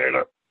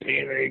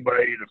paying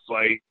anybody to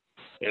fight,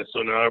 and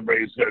so now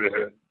everybody's got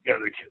to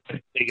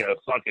take a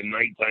fucking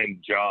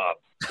nighttime job.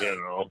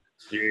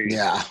 Jeez.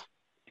 Yeah.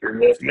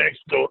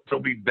 Next, they'll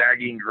be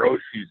bagging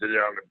groceries down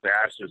the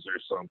bashes or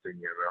something.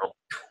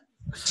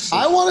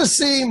 I want to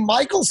see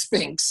Michael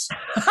Spinks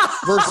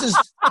versus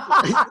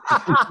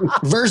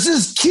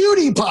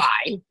Cutie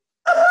Pie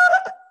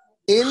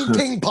in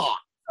ping pong.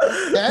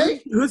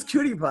 Okay, who's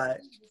Cutie Pie?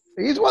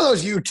 He's one of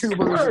those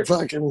YouTubers who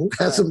fucking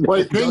has some.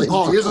 Wait, ping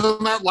pong,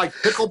 isn't that like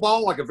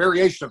pickleball, like a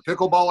variation of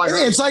pickleball?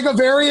 It's like a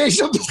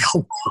variation of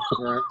pickleball.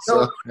 Right,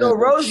 so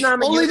Rose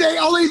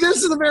Namajunas. Only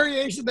this is the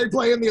variation they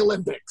play in the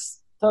Olympics.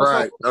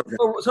 Okay.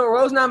 So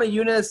Rose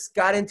Namajunas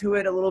got into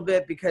it a little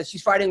bit because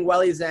she's fighting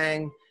Weili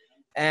Zhang,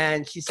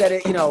 and she said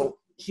it.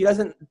 She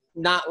doesn't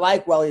not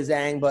like Weili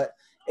Zhang, but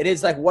it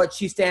is like what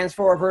she stands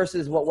for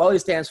versus what Weili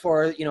stands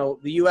for. The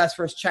U.S.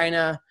 versus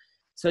China.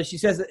 So she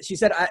said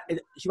she'd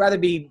rather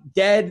be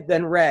dead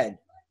than red.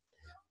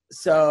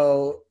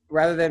 So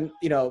rather than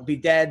be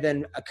dead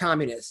than a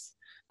communist.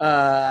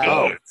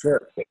 Sure. So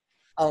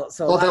I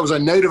thought that was a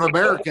Native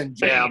American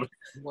jab.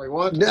 Like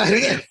what?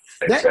 They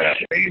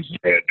used to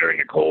say it during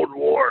the Cold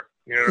War.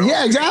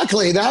 Yeah,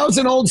 exactly. That was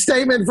an old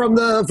statement from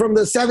the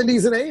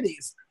 70s and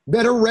 80s.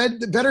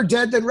 Better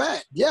dead than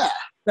red. Yeah.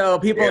 So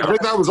people. I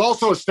think that was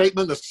also a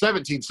statement in the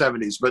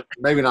 1770s, but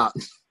maybe not.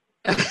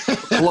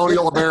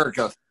 Colonial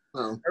America.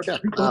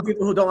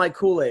 People who don't like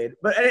Kool-Aid.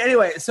 But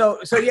anyway, so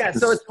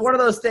it's one of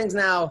those things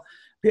now.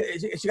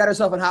 She got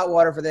herself in hot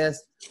water for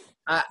this.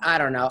 I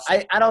don't know.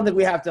 I don't think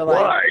we have to like.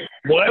 Why?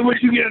 Why would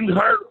you get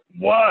hurt?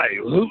 Why?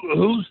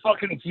 Whose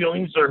fucking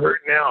feelings are hurt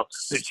now?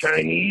 The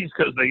Chinese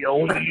because they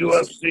own the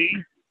UFC?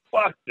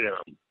 Fuck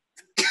them.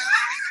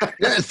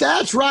 Yes,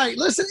 that's right.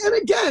 Listen, and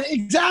again,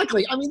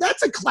 exactly. I mean,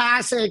 that's a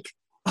classic,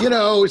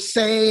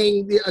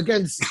 saying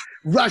against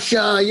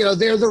Russia,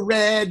 they're the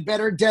red,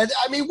 better dead.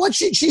 I mean,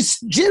 she's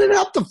ginning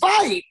up the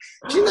fight.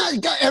 She's not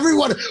got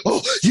everyone,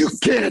 you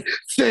can't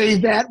say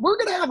that. We're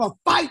going to have a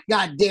fight,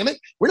 goddammit.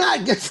 We're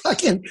not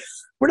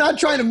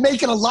trying to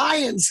make an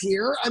alliance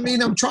here. I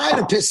mean, I'm trying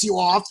to piss you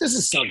off. This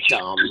is so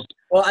dumb.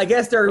 Well, I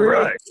guess they're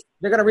going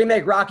to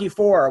remake Rocky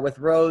 4 with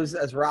Rose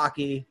as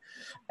Rocky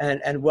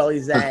and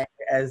Willie Zhang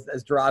as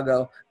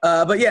Drago.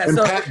 But yeah, and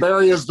Pat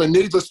Barry is the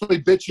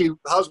needlessly bitchy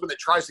husband that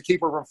tries to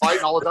keep her from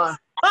fighting all the time.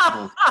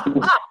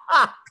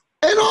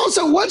 And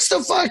also, what's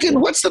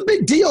the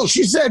big deal?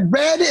 She said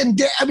red and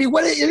I mean,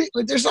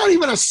 there's not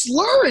even a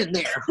slur in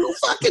there. Who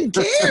fucking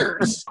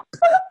cares?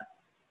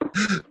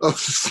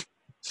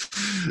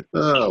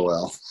 Oh,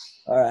 well.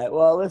 All right.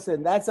 Well,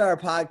 listen, that's our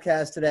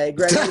podcast today.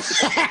 Greg,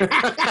 that's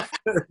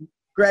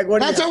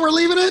how we're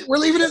leaving it? We're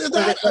leaving it at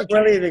that?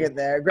 We're leaving it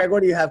there. Greg,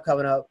 what do you have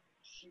coming up?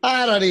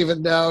 I don't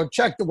even know.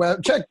 Check the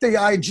web. Check the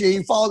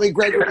IG. Follow me,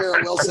 Greg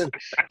Romero Wilson.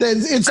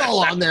 It's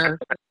all on there.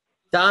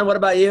 Don, what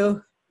about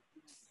you?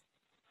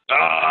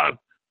 I'll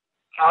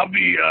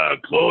be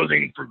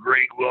closing for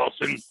Greg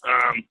Wilson.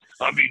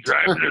 I'll be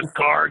driving his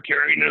car,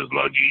 carrying his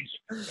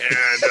luggage,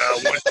 and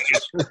once he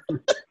gets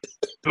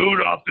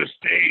booed off the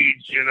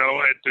stage,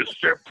 at the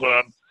strip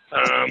club,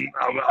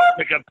 I'll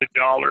pick up the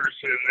dollars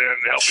and then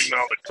help him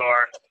out the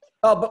car.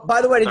 Oh, but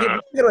by the way, did you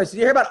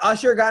hear about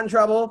Usher got in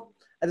trouble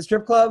at the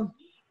strip club?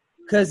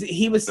 Because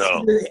he was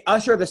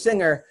Usher, the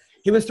singer.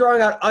 He was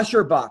throwing out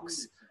Usher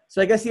bucks.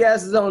 So I guess he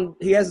has his own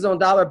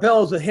dollar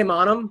bills with him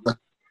on them.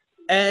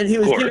 And he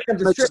was giving them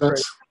to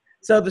strippers.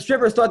 So the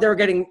strippers thought they were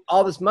getting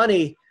all this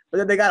money, but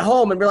then they got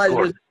home and realized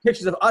there was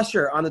pictures of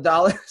Usher on the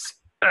dollars.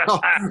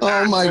 Oh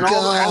my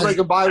God! All they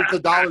can buy with the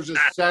dollars is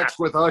sex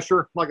with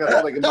Usher. Like that's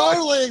all they can buy.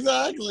 Totally,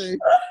 exactly.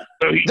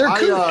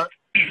 So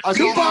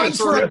coupons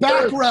for a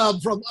back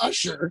rub from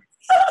Usher.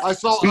 I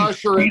saw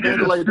Usher at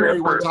Mandalay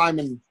Bay one time,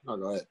 and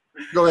go ahead.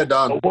 Go ahead,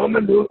 Don. A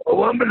woman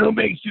who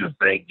makes you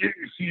think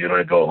she's going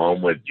to go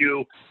home with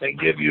you and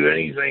give you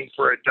anything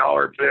for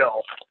 $1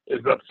 bill is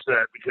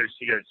upset because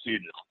she got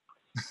cheated.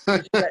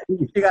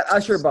 You got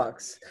Usher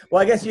bucks.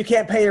 Well, I guess you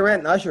can't pay your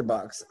rent in Usher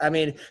bucks. I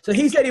mean, so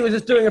he said he was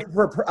just doing it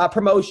for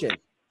promotion.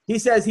 He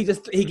says he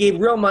gave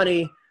real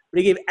money, but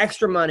he gave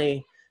extra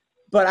money.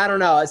 But I don't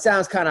know. It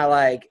sounds kind of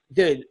like,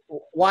 dude,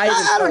 why?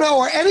 I don't know.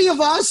 Are any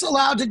of us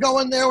allowed to go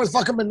in there with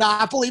fucking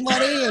Monopoly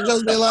money and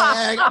just be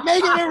like, I'm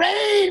making it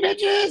rain,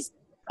 bitches.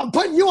 I'm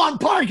putting you on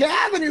Park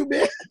Avenue,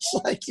 bitch.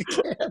 Like, you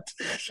can't.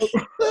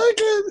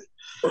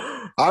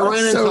 I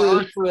ran into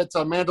Usher at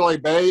Mandalay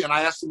Bay, and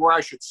I asked him where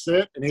I should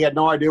sit, and he had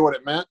no idea what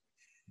it meant.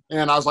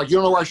 And I was like, you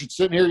don't know where I should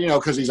sit in here,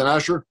 because he's an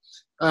usher.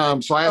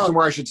 So I asked him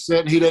where I should sit,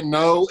 and he didn't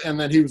know. And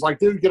then he was like,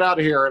 dude, get out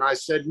of here. And I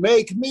said,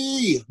 make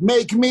me.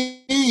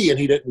 And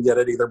he didn't get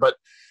it either. But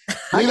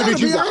neither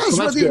did you guys.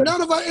 So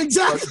none of us,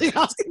 exactly.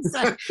 I was going to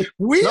say,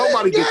 we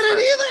didn't get it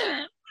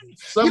either.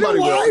 Somebody you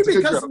know why? will.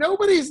 Because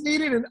nobody's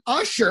needed an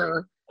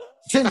usher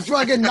since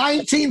fucking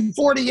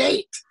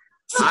 1948.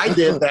 I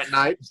did that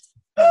night.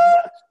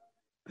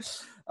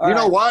 You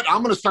know what?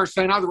 I'm going to start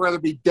saying I'd rather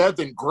be dead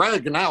than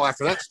Greg now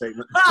after that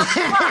statement.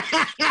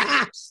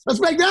 Let's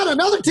make that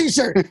another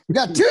T-shirt. We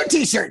got 2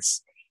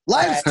 T-shirts.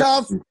 Life's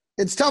tough.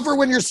 It's tougher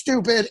when you're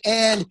stupid,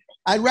 and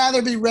I'd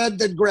rather be red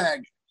than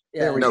Greg.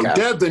 Yeah, there we go.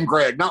 Dead than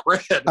Greg, not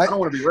red. I don't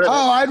want to be red.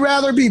 Oh, I'd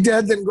rather be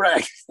dead than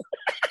Greg.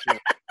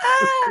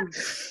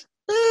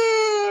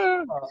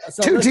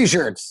 2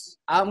 T-shirts.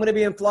 I'm going to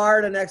be in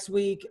Florida next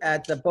week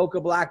at the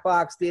Boca Black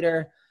Box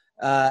Theater.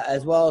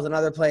 As well as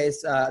another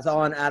place. It's all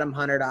on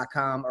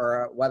adamhunter.com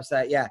or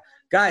website. Yeah.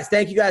 Guys,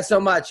 thank you guys so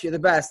much. You're the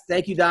best.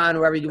 Thank you, Don,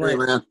 whoever you went.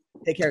 Man.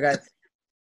 Take care, guys.